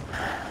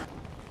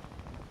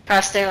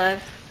 Gotta stay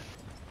alive.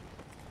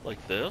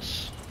 Like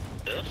this.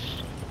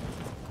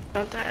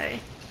 Don't die.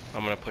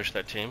 I'm gonna push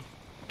that team.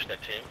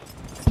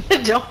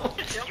 Don't.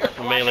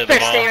 Mainly the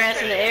Better stay your ball.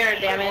 ass in the air,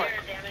 damn it.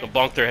 They'll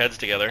bonk their heads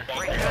together.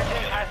 Resurgence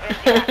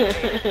has been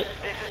deactivated.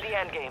 This is the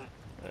end game.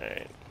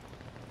 Alright.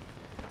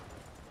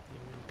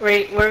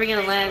 Where are we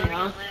gonna land,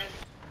 y'all?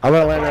 I'm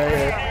gonna land right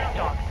here.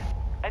 Stocks.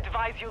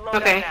 Advise you load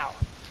Okay. up now.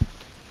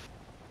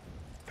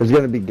 There's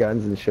gonna be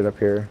guns and shit up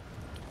here.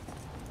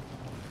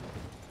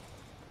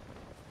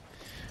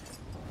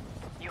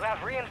 You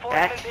have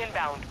reinforcements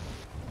inbound.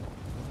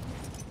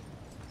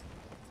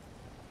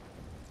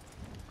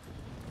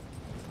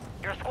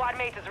 Your squad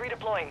mate is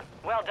redeploying.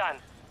 Well done.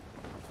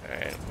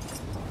 Alright.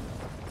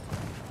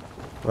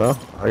 Well,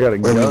 I got a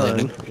Where are we gun.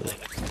 landing?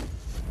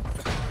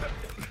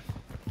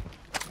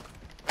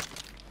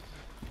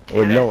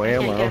 With no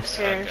Can't ammo. get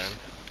upstairs.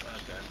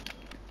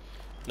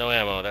 No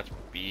ammo, that's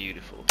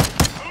beautiful.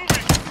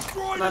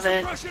 Destroy Love the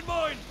it. suppression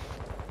mine!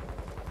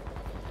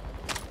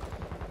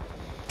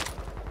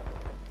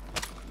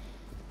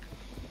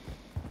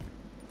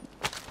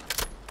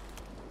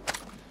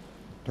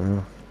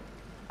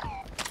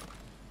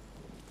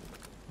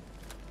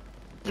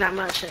 Not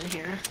much in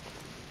here.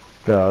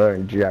 No, they're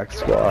in jack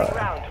squad.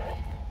 Round.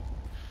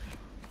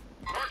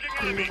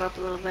 Move up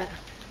a little bit.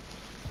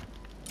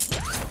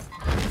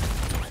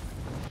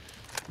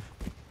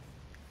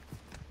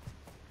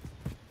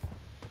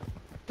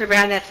 They're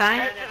behind that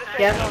sign?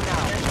 Yep.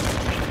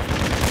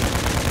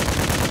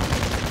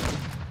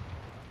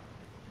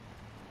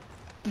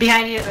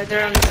 Behind you,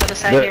 they're on this other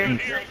side here.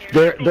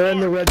 They're in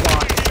the red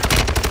box.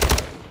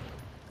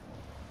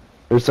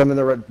 There's some in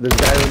the red. There's a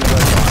guy in the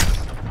red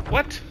box.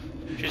 What?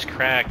 She's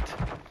cracked.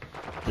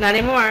 Not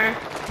anymore.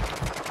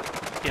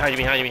 Behind you,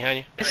 behind you, behind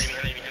you.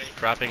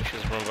 Dropping,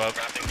 she's from above.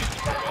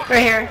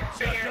 Right here.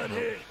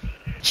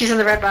 She's in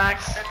the red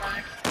box.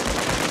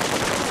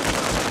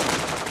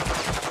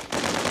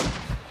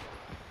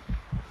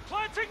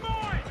 Planting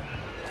mine!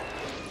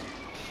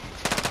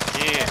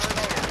 Yeah.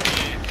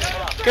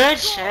 Good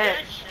shit.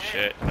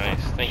 Shit, nice.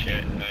 Thank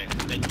you.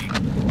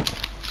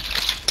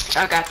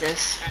 I got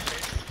this.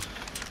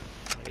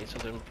 I need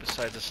something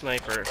besides a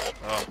sniper.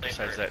 Oh,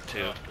 besides that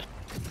too.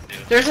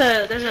 There's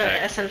a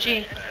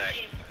SMG.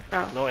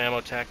 Oh. No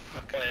ammo tack.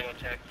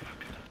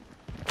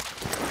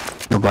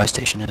 No buy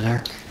station, is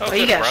there? Oh,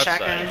 you it's got a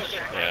broadside.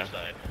 shotgun. Yeah.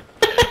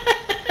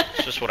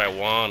 It's just what I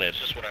wanted.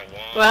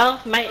 Well,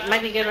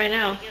 might be good right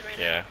now.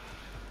 Yeah.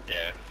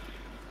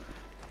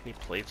 Need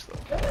plates though.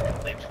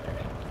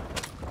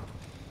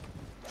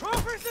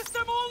 Trophy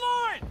system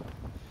online!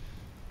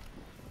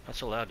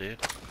 That's allowed, dude.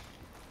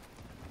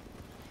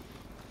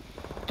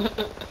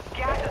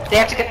 They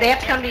have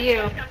to come to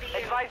you.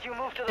 Advise you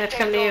move to the Let's safe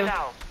come to zone you.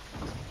 now.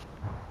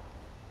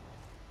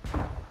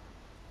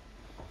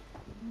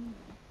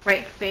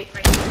 Right, wait,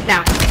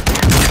 now.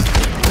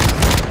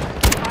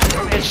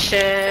 Good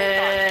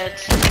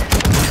shit.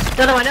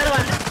 Another one.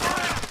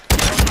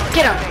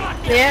 Get him.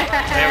 Yeah. Did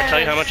I ever tell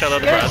you how much I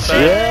love the Good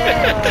broadside?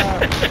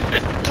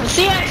 Yeah.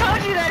 See, I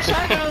told you that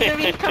shotgun was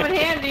gonna come in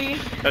handy.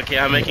 Okay,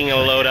 I'm making a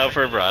loadout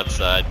for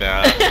broadside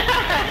now.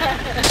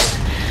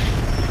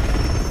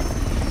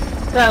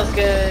 That was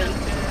good.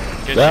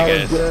 Good That you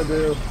was guys. good,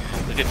 dude.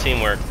 Look at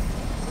teamwork.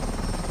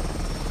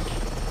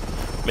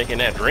 Making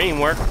that dream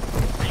work.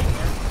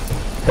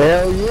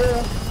 Hell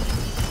yeah.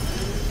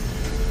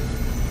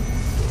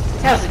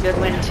 That was a good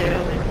win too.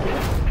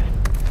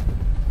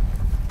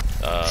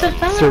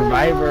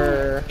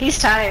 Survivor. He's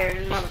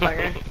tired,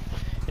 motherfucker.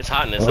 It's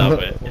hot in this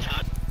outfit.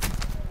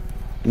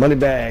 Money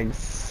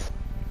bags.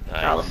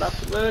 Nice. All about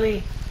the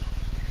money.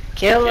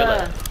 Killer.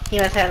 Killer. He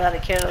must have a lot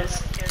of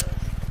kills.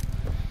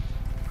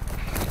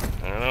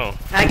 I don't know.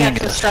 I got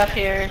some stuff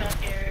here.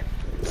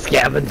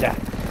 Scavenger.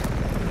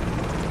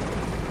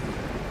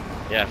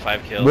 Yeah,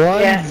 5 kills. 1,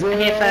 Yeah, 0. I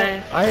hit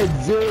 5. I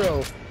had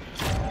 0.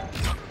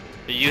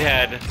 You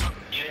had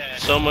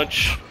so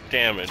much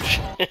damage.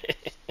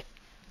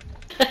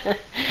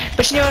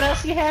 But you know what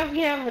else you have? We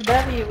have a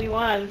W. We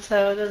won,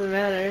 so it doesn't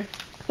matter.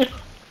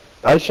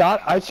 I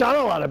shot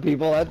a lot of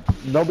people.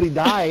 Nobody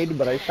died,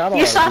 but I shot a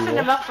You lot of softened people.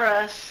 them up for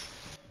us.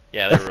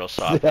 Yeah, they were real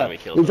soft Yeah, when we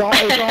killed them.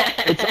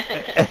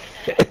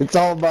 it's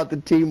all about the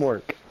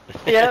teamwork.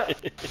 Yep.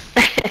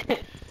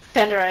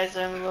 Tenderize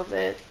them a little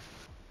bit.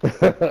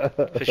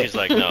 Cause she's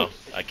like, no,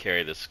 I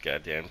carry this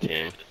goddamn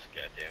team.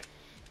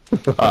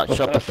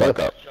 Shut the fuck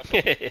up.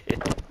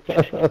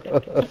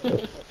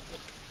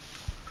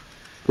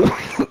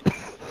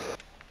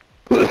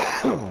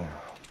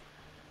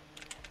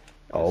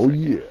 Oh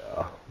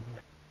yeah.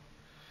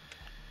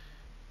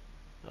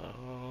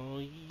 Oh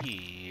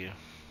yeah.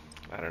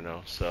 I don't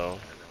know. So,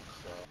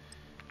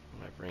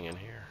 what am I bringing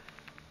here?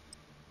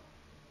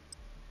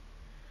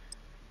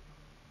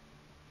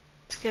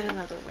 Let's get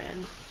another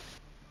win.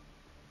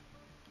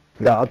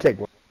 Yeah, I'll take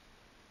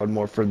one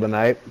more for the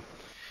night.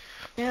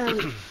 Yeah,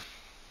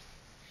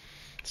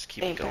 Let's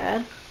keep ain't going.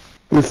 bad.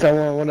 At least I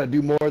want to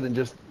do more than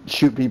just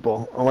shoot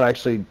people. I want to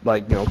actually,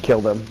 like, kill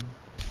them.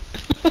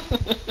 You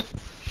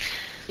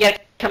gotta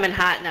come in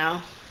hot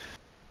now.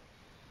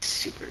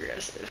 Super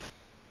aggressive.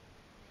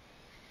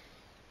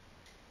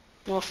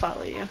 We'll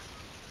follow you.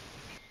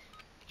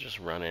 Just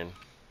run in.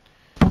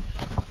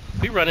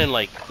 We run in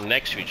like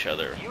next to each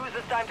other. Use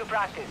this time to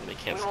practice. They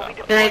can't We will be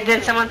stop us.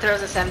 Then someone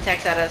throws a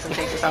Semtex at us and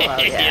takes us all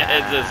out.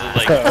 Yeah, this is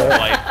like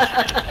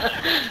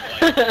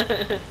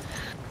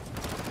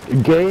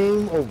wipe.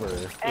 Game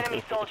over.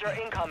 Enemy soldier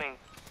incoming.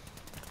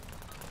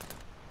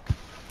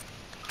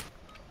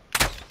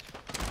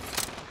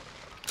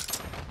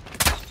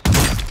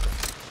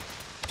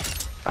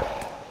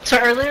 So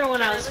earlier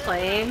when I was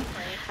playing,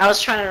 I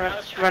was trying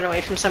to run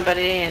away from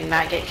somebody and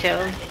not get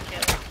killed.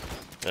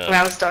 When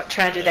I was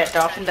trying to do that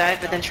dolphin dive,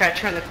 but then try to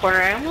turn the corner,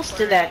 I almost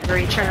did that where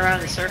you turn around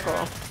in a circle.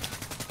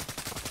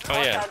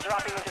 Oh yeah. Hostiles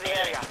dropping into the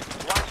area.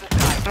 Watch the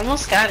sky. I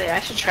almost got it. I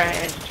should try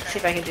it. See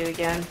if I can do it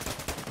again.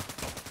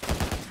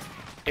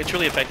 It's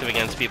really effective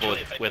against people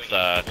with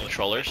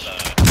controllers.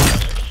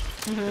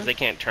 Because they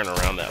can't turn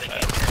around that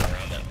fast.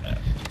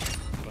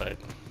 But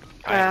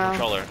I have a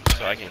controller,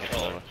 so I can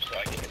control them.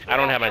 I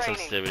don't have my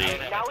sensitivity. I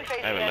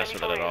haven't messed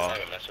with it at all.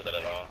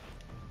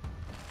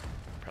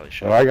 Probably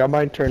should. Well, I got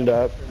mine turned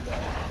up.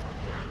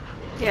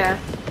 Yeah.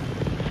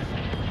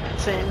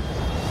 Same.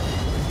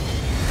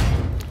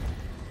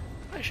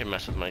 I should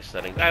mess with my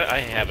settings. I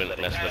haven't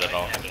messed with it at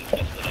all.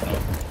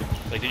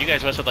 Like, did you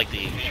guys mess with like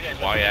the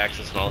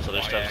Y-axis and all this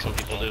other stuff some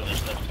people do?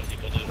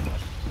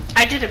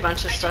 I did a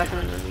bunch of stuff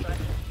and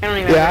I don't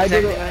even Yeah, I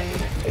remember did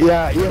exactly.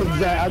 Yeah,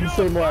 exactly. I'm the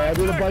same way. I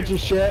did a bunch of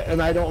shit,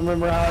 and I don't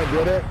remember how I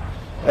did it.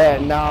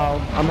 And now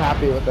I'm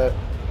happy with it.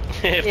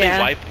 If Yeah.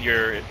 they wipe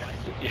your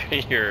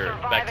you're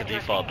back to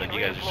default, then you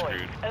guys are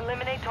screwed.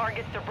 Eliminate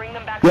targets to bring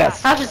them back.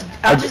 Yes. I'll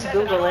just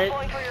Google it.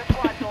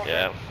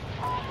 Yeah.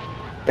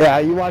 Yeah,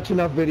 you watch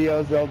enough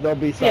videos, there'll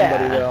be somebody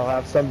Yeah. that'll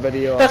have some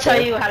video. They'll up tell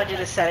there. you how to do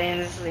the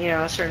settings, you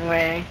know, a certain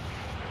way.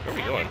 Where are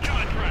we going?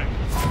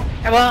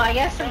 Well, I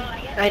guess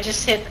I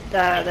just hit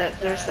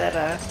there's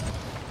that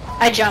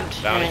I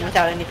jumped Bounty. in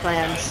without any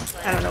plans.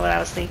 I don't know what I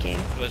was thinking.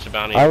 There's a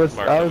bounty I was,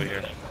 marked I over was,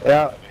 here.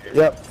 yeah,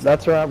 yep,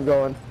 that's where I'm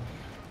going.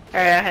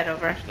 Alright, I'll head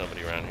over. There's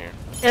nobody around here.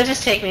 It'll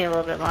just take me a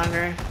little bit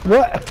longer.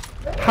 What?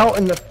 How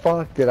in the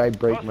fuck did I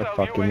break my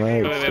fucking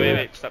legs?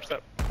 Wait. Stop.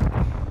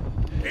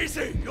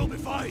 Easy, you'll be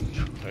fine.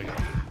 There you go.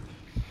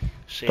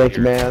 Save Thank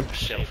you, your man.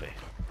 Selfie.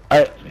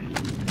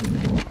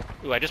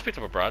 Ooh, I just picked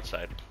up a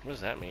broadside. What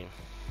does that mean?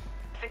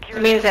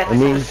 It means that this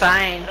is a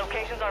sign.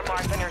 Locations are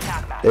marked on your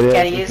attack map. It is,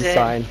 Gotta it's use a it.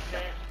 sign.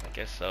 I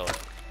guess so.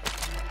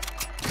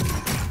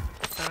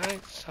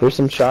 Alright, so There's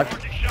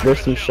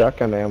some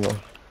shotgun ammo.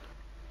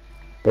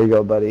 There you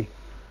go, buddy.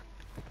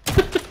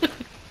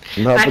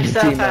 I'm Knock helping the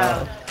yourself team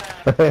out.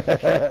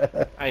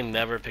 out. I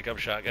never pick up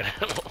shotgun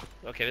ammo.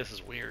 Okay, this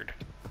is weird.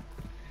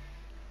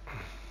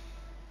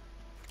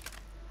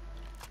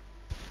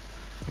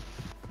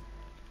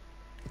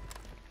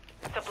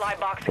 Supply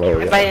box Whoa,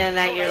 secured. yeah. By the end of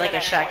that, you're like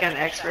a shotgun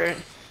expert.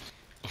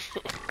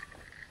 Yeah,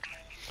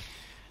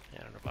 I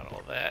don't know about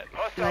all that.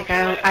 Like,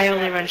 I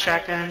only run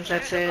shotguns,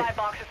 that's it. Supply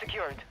box is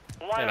secured.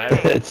 One And I-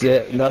 remaining. That's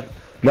it.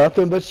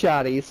 Nothing but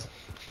shotties.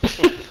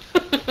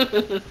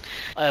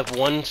 I have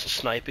one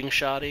sniping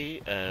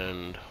shotty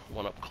and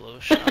one up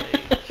close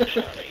shotty.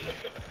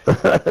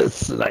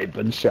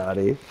 Sniping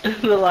shotty.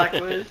 The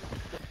Lockwood.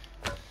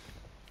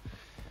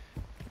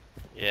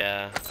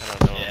 Yeah, I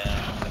don't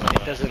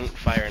know. It doesn't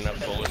fire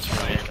enough bullets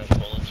for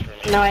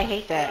me. No, I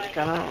hate that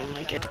gun. I don't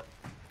like it.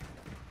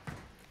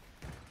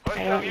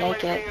 I don't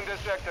like it. in this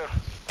sector.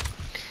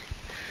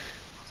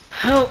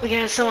 Oh, we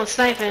got someone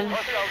sniping.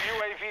 Hostile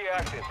UAV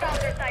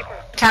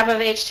active. Top of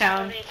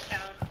H-Town.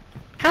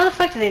 How the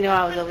fuck did they know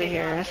I was over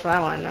here? That's what I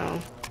want to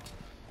know.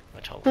 I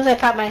told As soon as I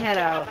pop my head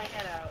out.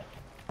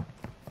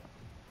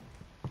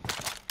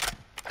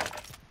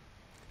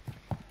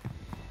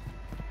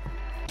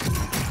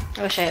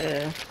 I wish I had a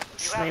You have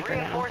sniper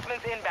now.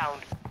 reinforcements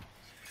inbound.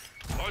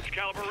 Large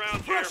caliber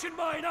rounds here. Flashing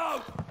mine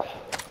out.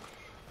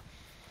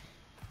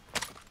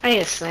 I need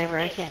a sniper.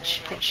 I can't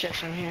hit shit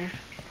from here.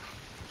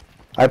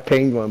 I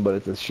pinged one, but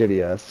it's a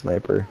shitty ass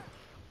sniper.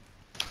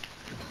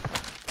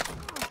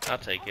 I'll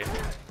take it.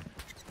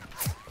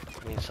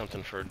 Need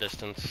something for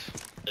distance.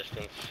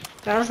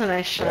 That was a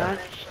nice shot.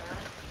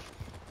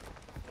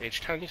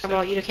 H-Town, you How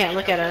about said? you can't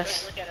look at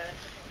us?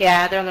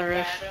 Yeah, they're on the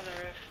roof.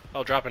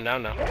 Oh, dropping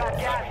down now. Got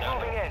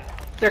gas moving in.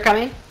 They're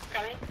coming?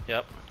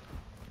 Yep.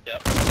 They're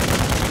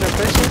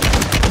pushing?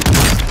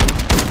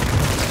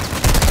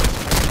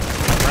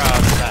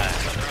 Broadside.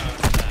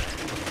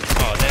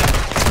 Oh,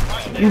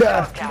 damn.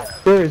 Nah,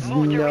 there's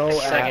no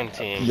Second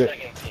team. Must be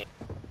second team.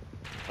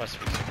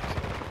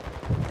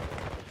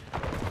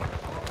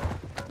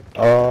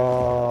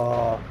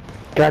 Oh,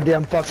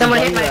 goddamn fucking Someone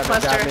hit bunny my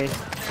rabbit got cluster. me.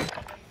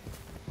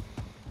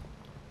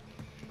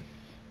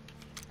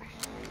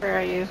 Where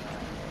are you?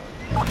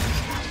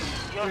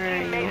 Your Where are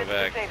team made you? it to the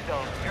Back. safe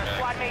zone. Your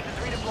squad mate is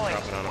Dropping on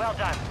redeploying. him. Well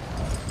done.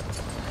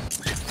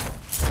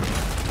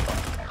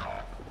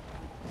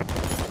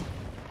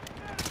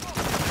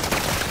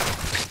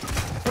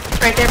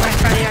 Right there by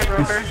front yard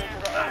rover.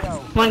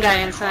 One guy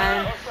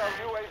inside.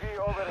 Hostile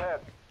UAV overhead.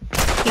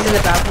 He's in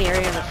the balcony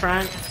area in the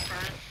front.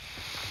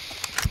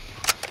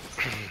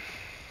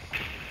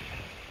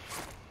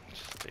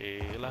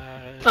 Stay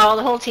alive. Oh,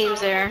 the whole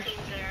team's there.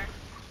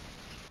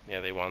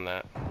 Yeah, they won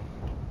that.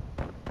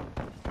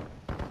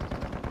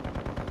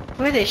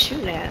 Who are they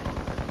shooting at?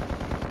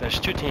 There's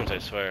two teams, I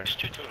swear.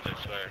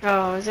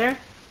 Oh, is there?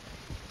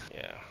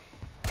 Yeah.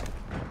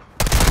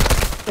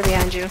 They're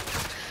behind you.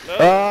 No,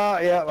 Oh,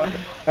 yeah,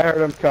 I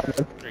heard him coming.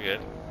 you're good.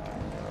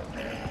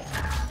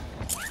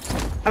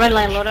 I'm in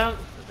land loadout.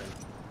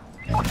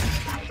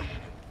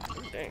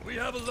 Dang. We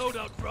have a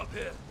loadout drop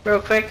here.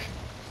 Real quick.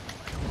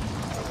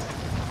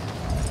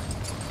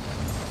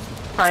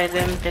 Probably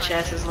them bitch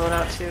asses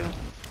loadout too.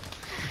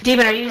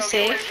 Demon, are you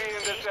safe? UAV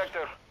in this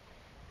sector.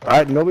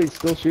 Alright, nobody's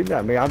still shooting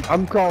at me.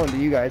 I'm crawling to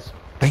you guys.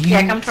 Are you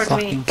Yeah, come towards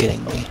fucking me.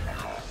 kidding me?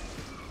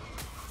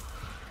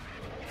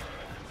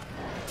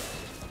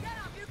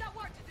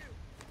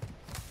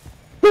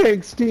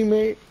 Thanks,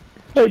 teammate.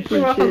 I You're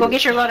appreciate welcome. Go it.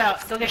 get your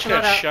loadout. Go get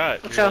your Got loadout. shot.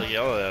 Let's You're go. really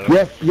yelling at him.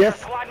 Yes, yes,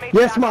 Squad mate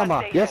yes, back on mama.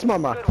 station. Yes,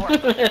 mama.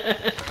 Good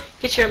work.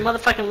 Get your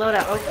motherfucking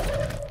loadout. Oh.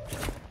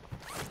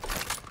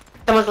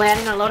 Someone's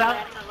landing on loadout.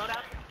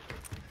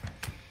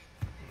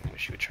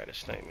 Wish you would try to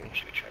snipe me.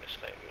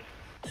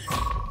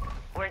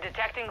 We're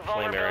detecting Flame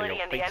arrow in vulnerability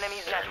your in the face.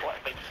 enemy's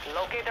network.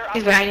 Locate their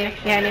He's behind you.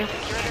 operating Behind you.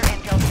 stations and secure their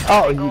intel before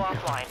Oh, they go you-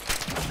 offline.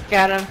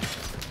 Got him.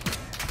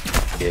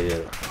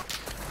 Yeah.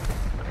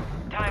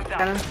 Time's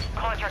Got up. him.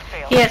 Contract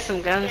failed. He has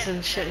some guns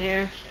and shit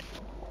here.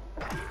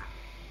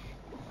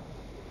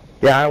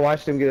 Yeah, I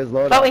watched him get his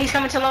load Oh, up. he's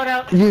coming to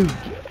loadout. You.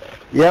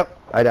 Yep,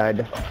 I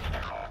died.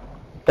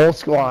 Whole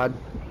squad.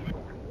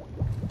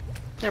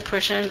 They're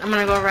pushing. I'm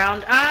gonna go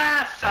around.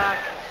 Ah, fuck.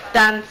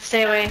 Done.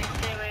 Stay away.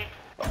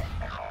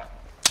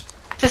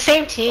 It's the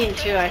same team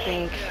too, I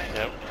think.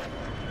 Yep.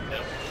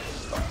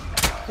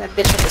 That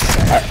bitch with the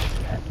scar.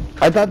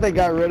 I thought they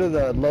got rid of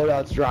the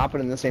loadouts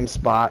dropping in the same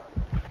spot.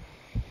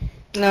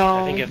 No.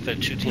 I think if the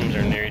two teams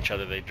are near each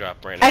other, they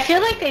drop right. I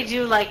feel like they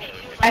do like.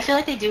 I feel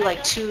like they do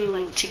like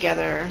two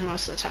together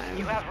most of the time.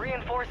 You have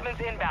reinforcements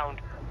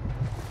inbound.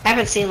 I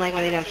haven't seen like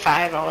when they done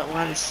 5 all at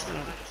once.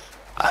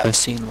 I've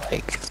seen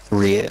like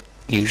 3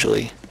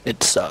 usually.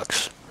 It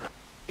sucks.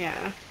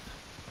 Yeah.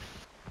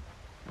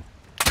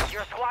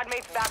 Your squad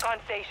mates back on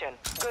station.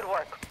 Good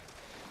work.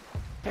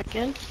 Back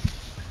in.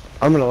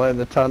 I'm gonna land in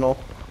the tunnel.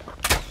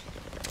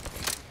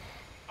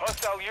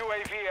 Hostile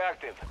UAV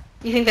active.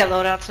 You think that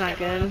loadout's not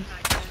good?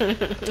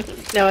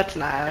 No, it's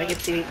not. I can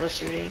see people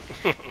shooting.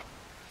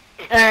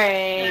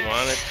 Alright. You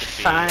want it to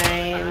be.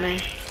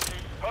 Fine.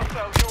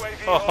 Hostile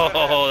UAV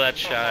Oh, that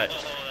shot.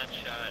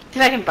 See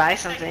if I can buy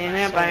something. I'm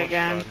gonna buy a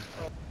gun.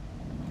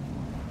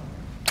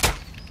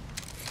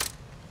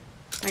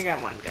 I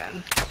got one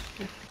gun.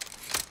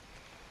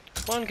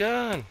 One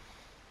gun.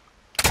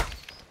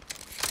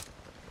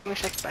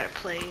 Wish I could buy a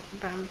plate,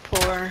 but I'm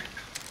poor.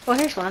 Oh,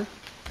 here's one.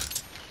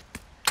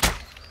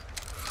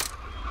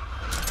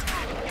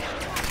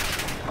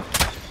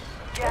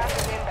 Gas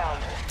is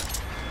inbound.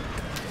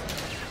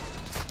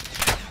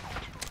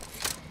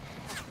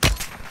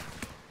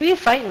 Who are you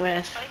fighting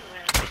with?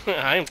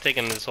 I am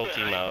taking this whole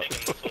team out.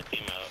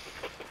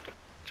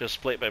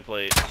 Just plate by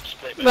plate.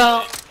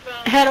 Well,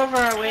 head over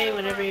our way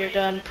whenever you're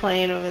done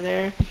playing over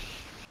there.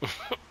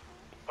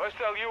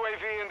 Hostile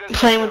UAV in the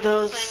Playing with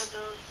those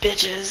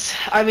bitches.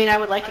 I mean, I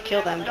would like to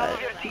kill them, None but...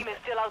 of your team is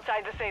still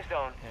outside the safe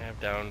zone. Yeah, I'm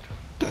down.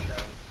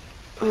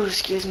 Ooh,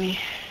 excuse me.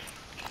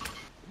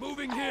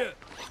 Moving here.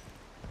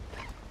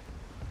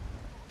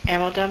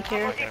 Ammo dump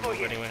here? Gotta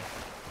move anyway.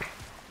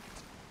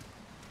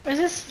 Where's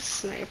this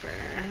sniper?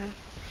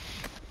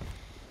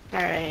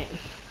 Alright.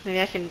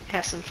 Maybe I can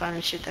have some fun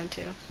and shoot them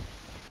too.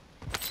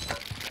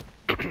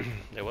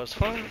 It was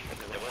fun.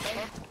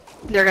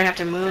 They're gonna have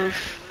to move.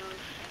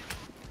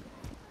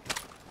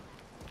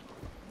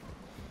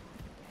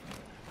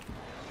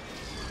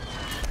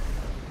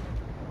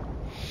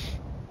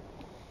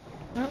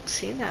 I don't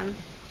see them.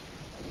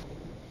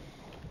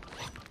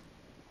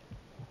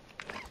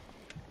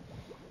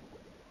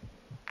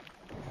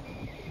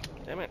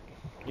 Damn it.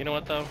 You know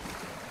what though?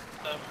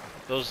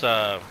 Those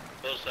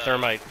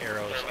thermite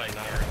arrows are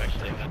not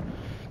effective.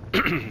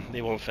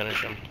 They won't finish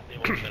them.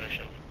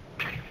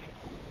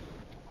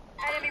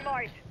 Enemy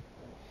marked.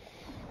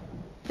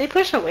 They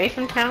push away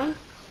from town?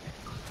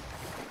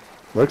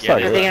 Looks Yeah,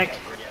 like Are it. they they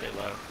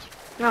gonna... left.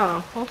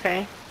 Oh,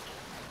 okay.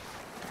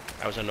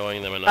 I was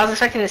annoying them I was enough.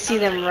 expecting to see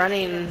them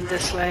running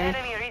this way.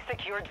 Enemy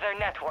resecured their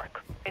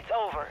network. It's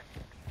over.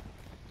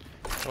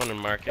 Someone in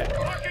market.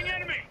 Marking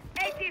enemy.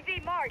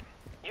 ATV marked.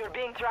 You're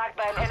being tracked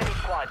by an enemy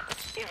squad.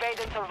 Evade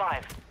and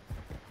survive.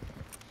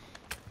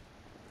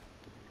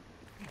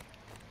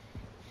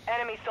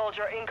 Enemy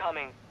soldier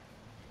incoming.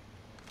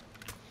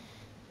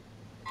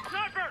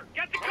 Sniper,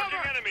 get the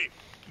cover. Enemy.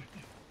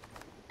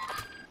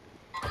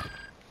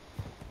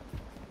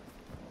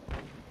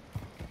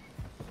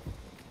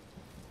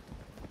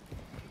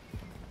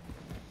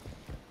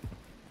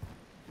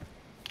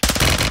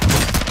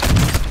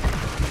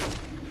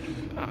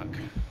 Fuck.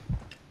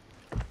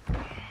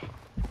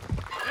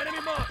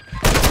 Enemy marked.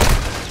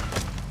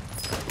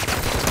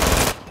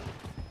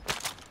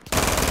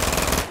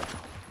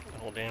 The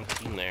whole damn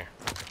team there.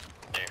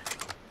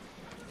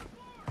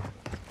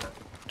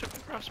 Took the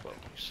crossbow,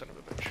 you son of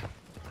a bitch.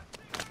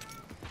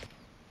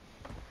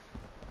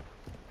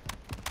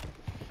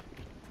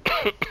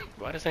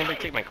 Why does anybody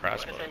take my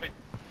crossbow? I'm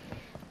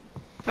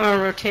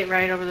gonna rotate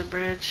right over the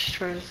bridge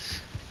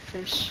towards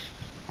fish.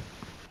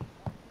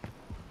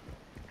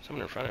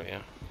 Someone in front of you.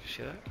 You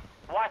see that?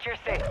 Watch your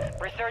six.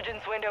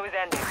 Resurgence window is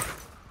ending.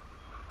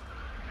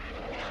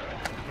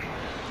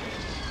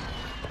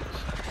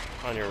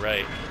 On your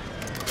right.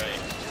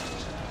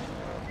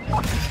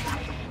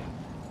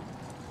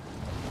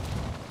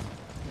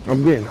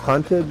 I'm getting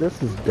hunted.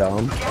 This is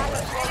dumb.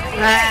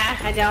 Ah,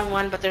 I downed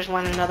one, but there's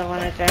another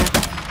one right there.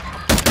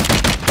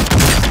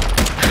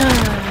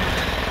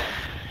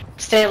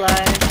 Stay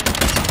alive.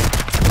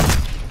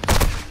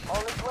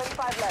 Only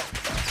 25 left.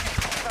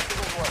 Something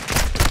will work.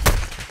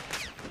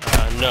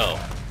 No.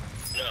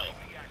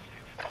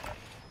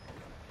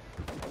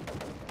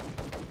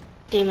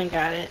 Demon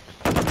got it.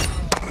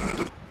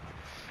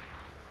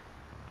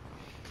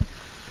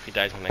 If he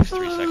dies in the next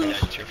 3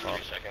 seconds, it's your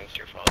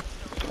fault.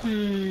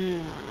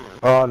 Hmm.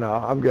 Oh no,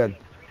 I'm good.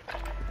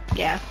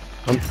 Yeah.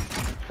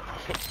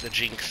 The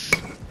jinx.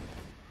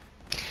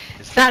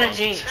 It's not a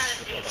jinx.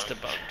 It's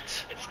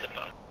debunked.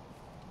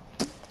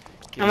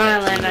 I'm gonna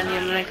land on you.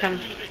 I'm gonna come.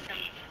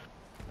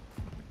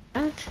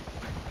 What?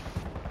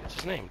 What's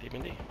his name?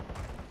 Demon D.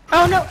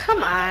 Oh no,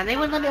 come on. They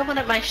wouldn't let me open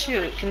up my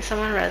chute. Can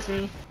someone res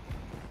me?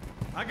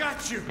 I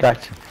got you.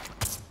 Gotcha.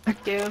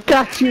 Fuck you.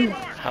 Got you.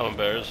 How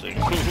embarrassing.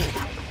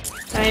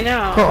 I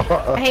know.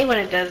 I hate when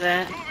it does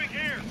that. Moving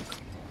here.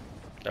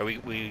 Are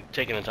we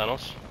taking the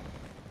tunnels?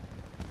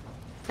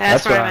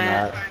 That's where I'm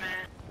at.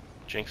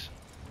 Jinx.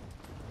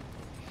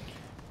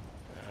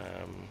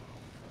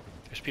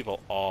 There's people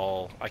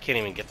all... I can't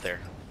even get there.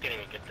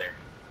 There's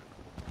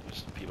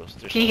people...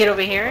 Can you get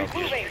over here?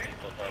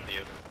 Above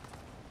you.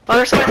 Oh,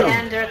 there's one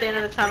end. They're at the end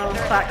of the tunnel.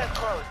 Third Fuck. access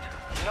closed.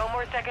 No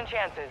more second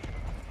chances.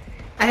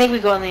 I think we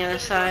go on the other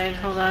side.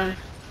 Hold on.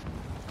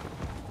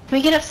 Can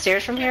we get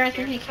upstairs from here? I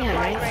think we can,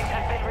 Supply right? crates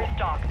have been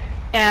restocked.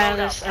 Yeah,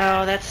 there's...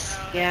 Oh, that's...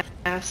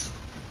 gas.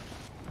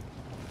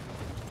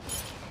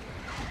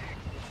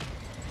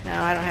 No,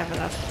 I don't have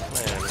enough.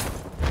 Man.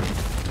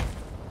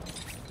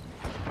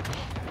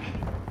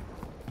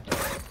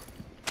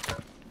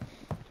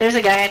 There's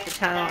a guy at the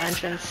tunnel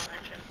entrance.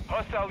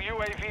 Hostile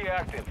UAV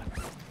active.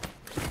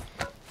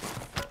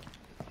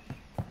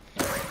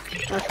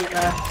 Let's see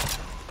left.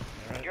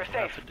 Alright, You're what do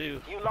I have safe. to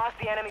do? You lost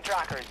the enemy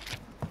trackers.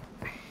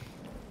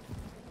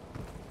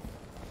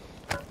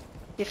 See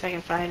if I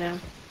can find him.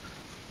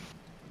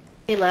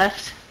 He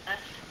left.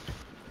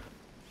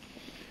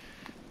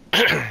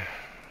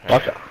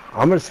 Fuck it.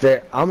 I'm gonna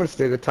stay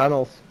the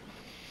tunnels.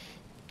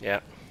 Yeah.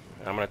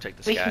 I'm gonna take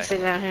this We guy. can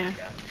sit down here.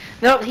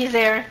 Nope, he's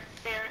there.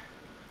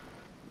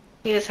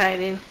 He was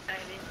hiding.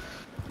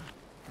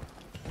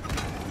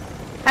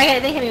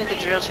 They hit me with the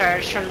drill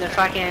charge from the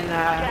fucking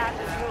Gas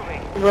is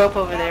moving. rope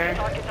over there.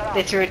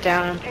 They threw it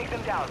down. Take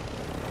them down.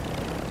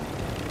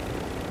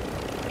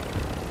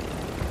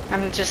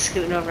 I'm just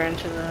scooting over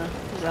into the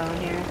zone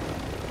here.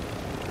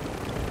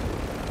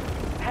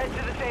 Head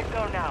to the safe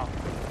zone now.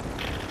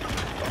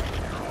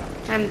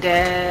 I'm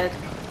dead.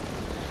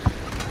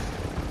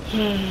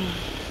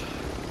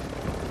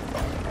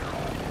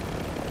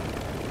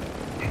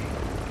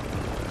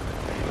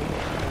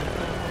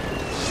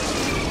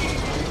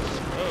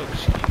 Oh,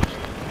 excuse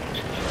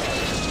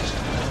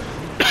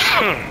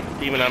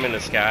me. Even I'm in the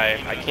sky,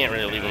 I can't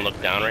really even look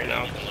down right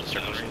now because the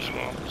circle's so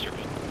small.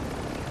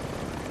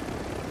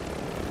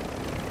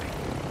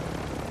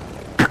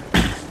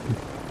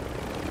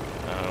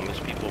 There's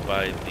people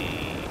by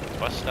the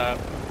bus stop.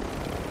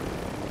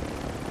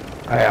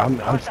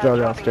 I'm still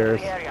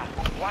downstairs.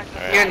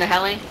 Alright. You're in the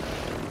heli?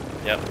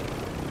 Yep.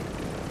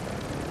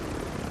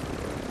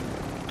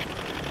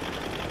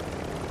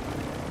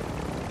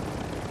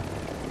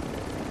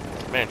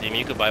 Man, Demon,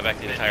 you could buy back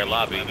the entire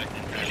lobby.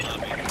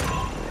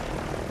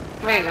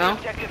 There you go.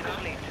 Objective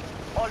complete.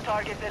 All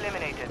targets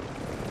eliminated.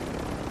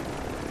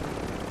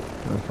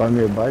 I'll find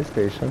me a buy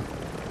station.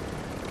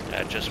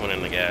 I just went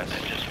in the gas.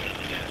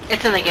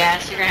 It's in the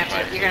gas. You're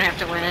gonna have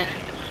to win it.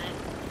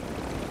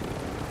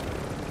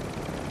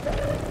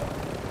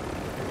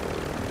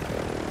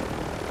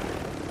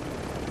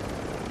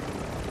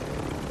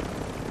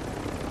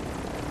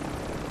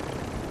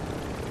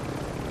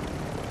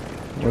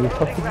 Where the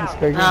fuck is this guy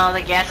going? Oh,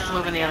 the gas is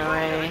moving the other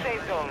way.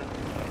 Safe zone.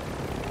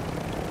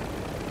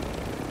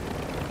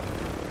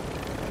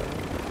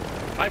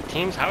 5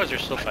 teams? How is there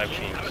still 5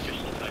 teams?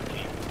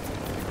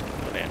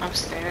 Oh, damn.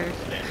 Upstairs.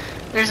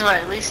 There's what,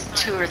 at least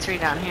 2 or 3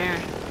 down here.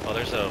 Oh,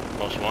 there's a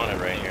most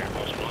wanted right here.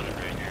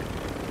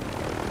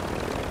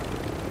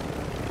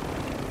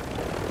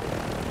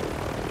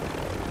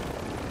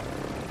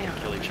 Yeah.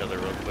 Kill each other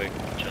real quick.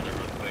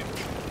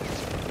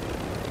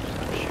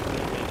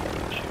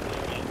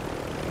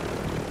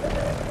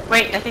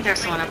 Wait, I think there's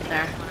someone up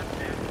there.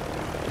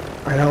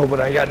 I know,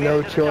 but I got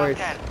no Made it to the top choice.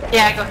 10.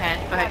 Yeah, go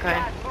ahead. Go ahead.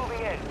 Gas moving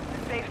in.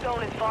 Safe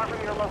zone is far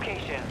from your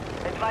location.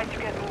 Advise you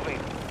get moving.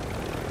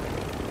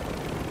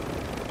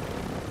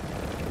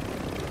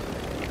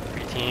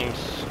 3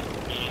 teams.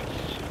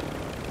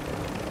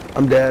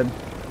 I'm dead.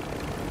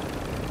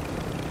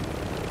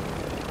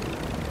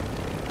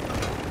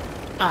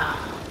 Oh.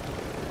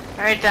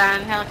 Alright,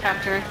 Don.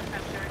 Helicopter.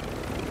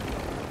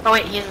 Oh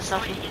wait, he has a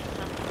selfie.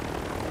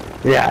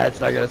 Yeah, it's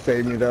not gonna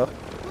save me though.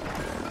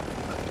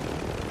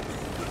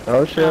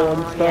 Oh shit,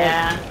 I'm stuck.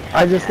 Yeah.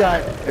 I just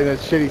got in a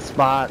shitty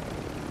spot.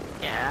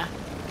 Yeah.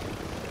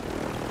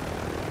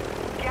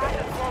 Gas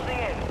is closing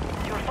in.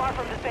 You're far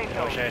from the safe I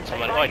zone. wish I had some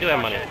money. Oh, I do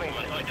have money.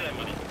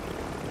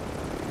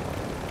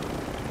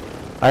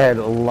 I had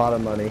a lot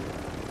of money.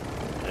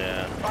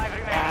 Yeah. 5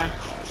 remaining. Yeah.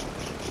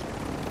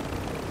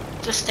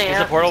 Just stay Is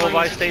up. the portable as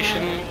long buy as you can.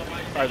 station,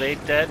 are they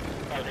dead?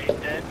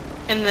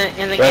 In the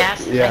That-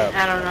 gas? yeah.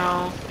 I don't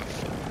know.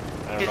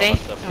 I don't Do know they?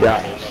 what the Yeah.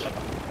 fuck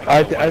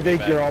it is. I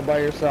think you're all by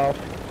yourself.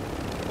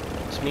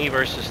 It's me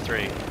versus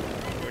 3. Here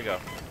we go.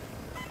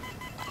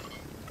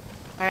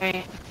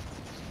 Alright.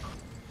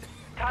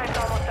 Time's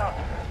almost up.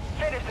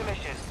 Finish the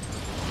mission.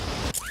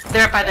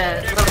 They're up by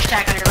the little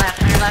shack on your left.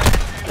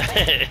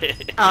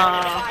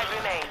 Oh. 5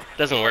 remain.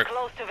 Doesn't work.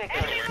 Close to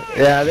victory.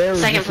 Yeah, they were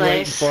Second just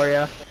waiting place. for you.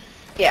 Yeah,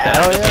 Yeah.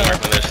 Oh, it doesn't yeah.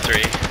 work when there's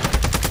 3.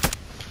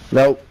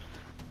 Nope.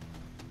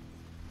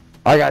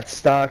 I got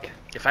stuck.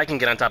 If I can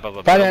get on top of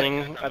a Find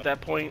building at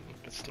that point,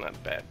 it's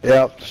not bad.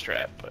 Yep.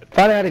 Strat, but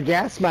Thought I had a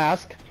gas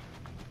mask.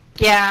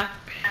 Yeah.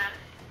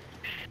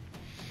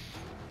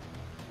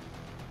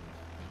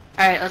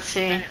 Alright, let's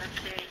see.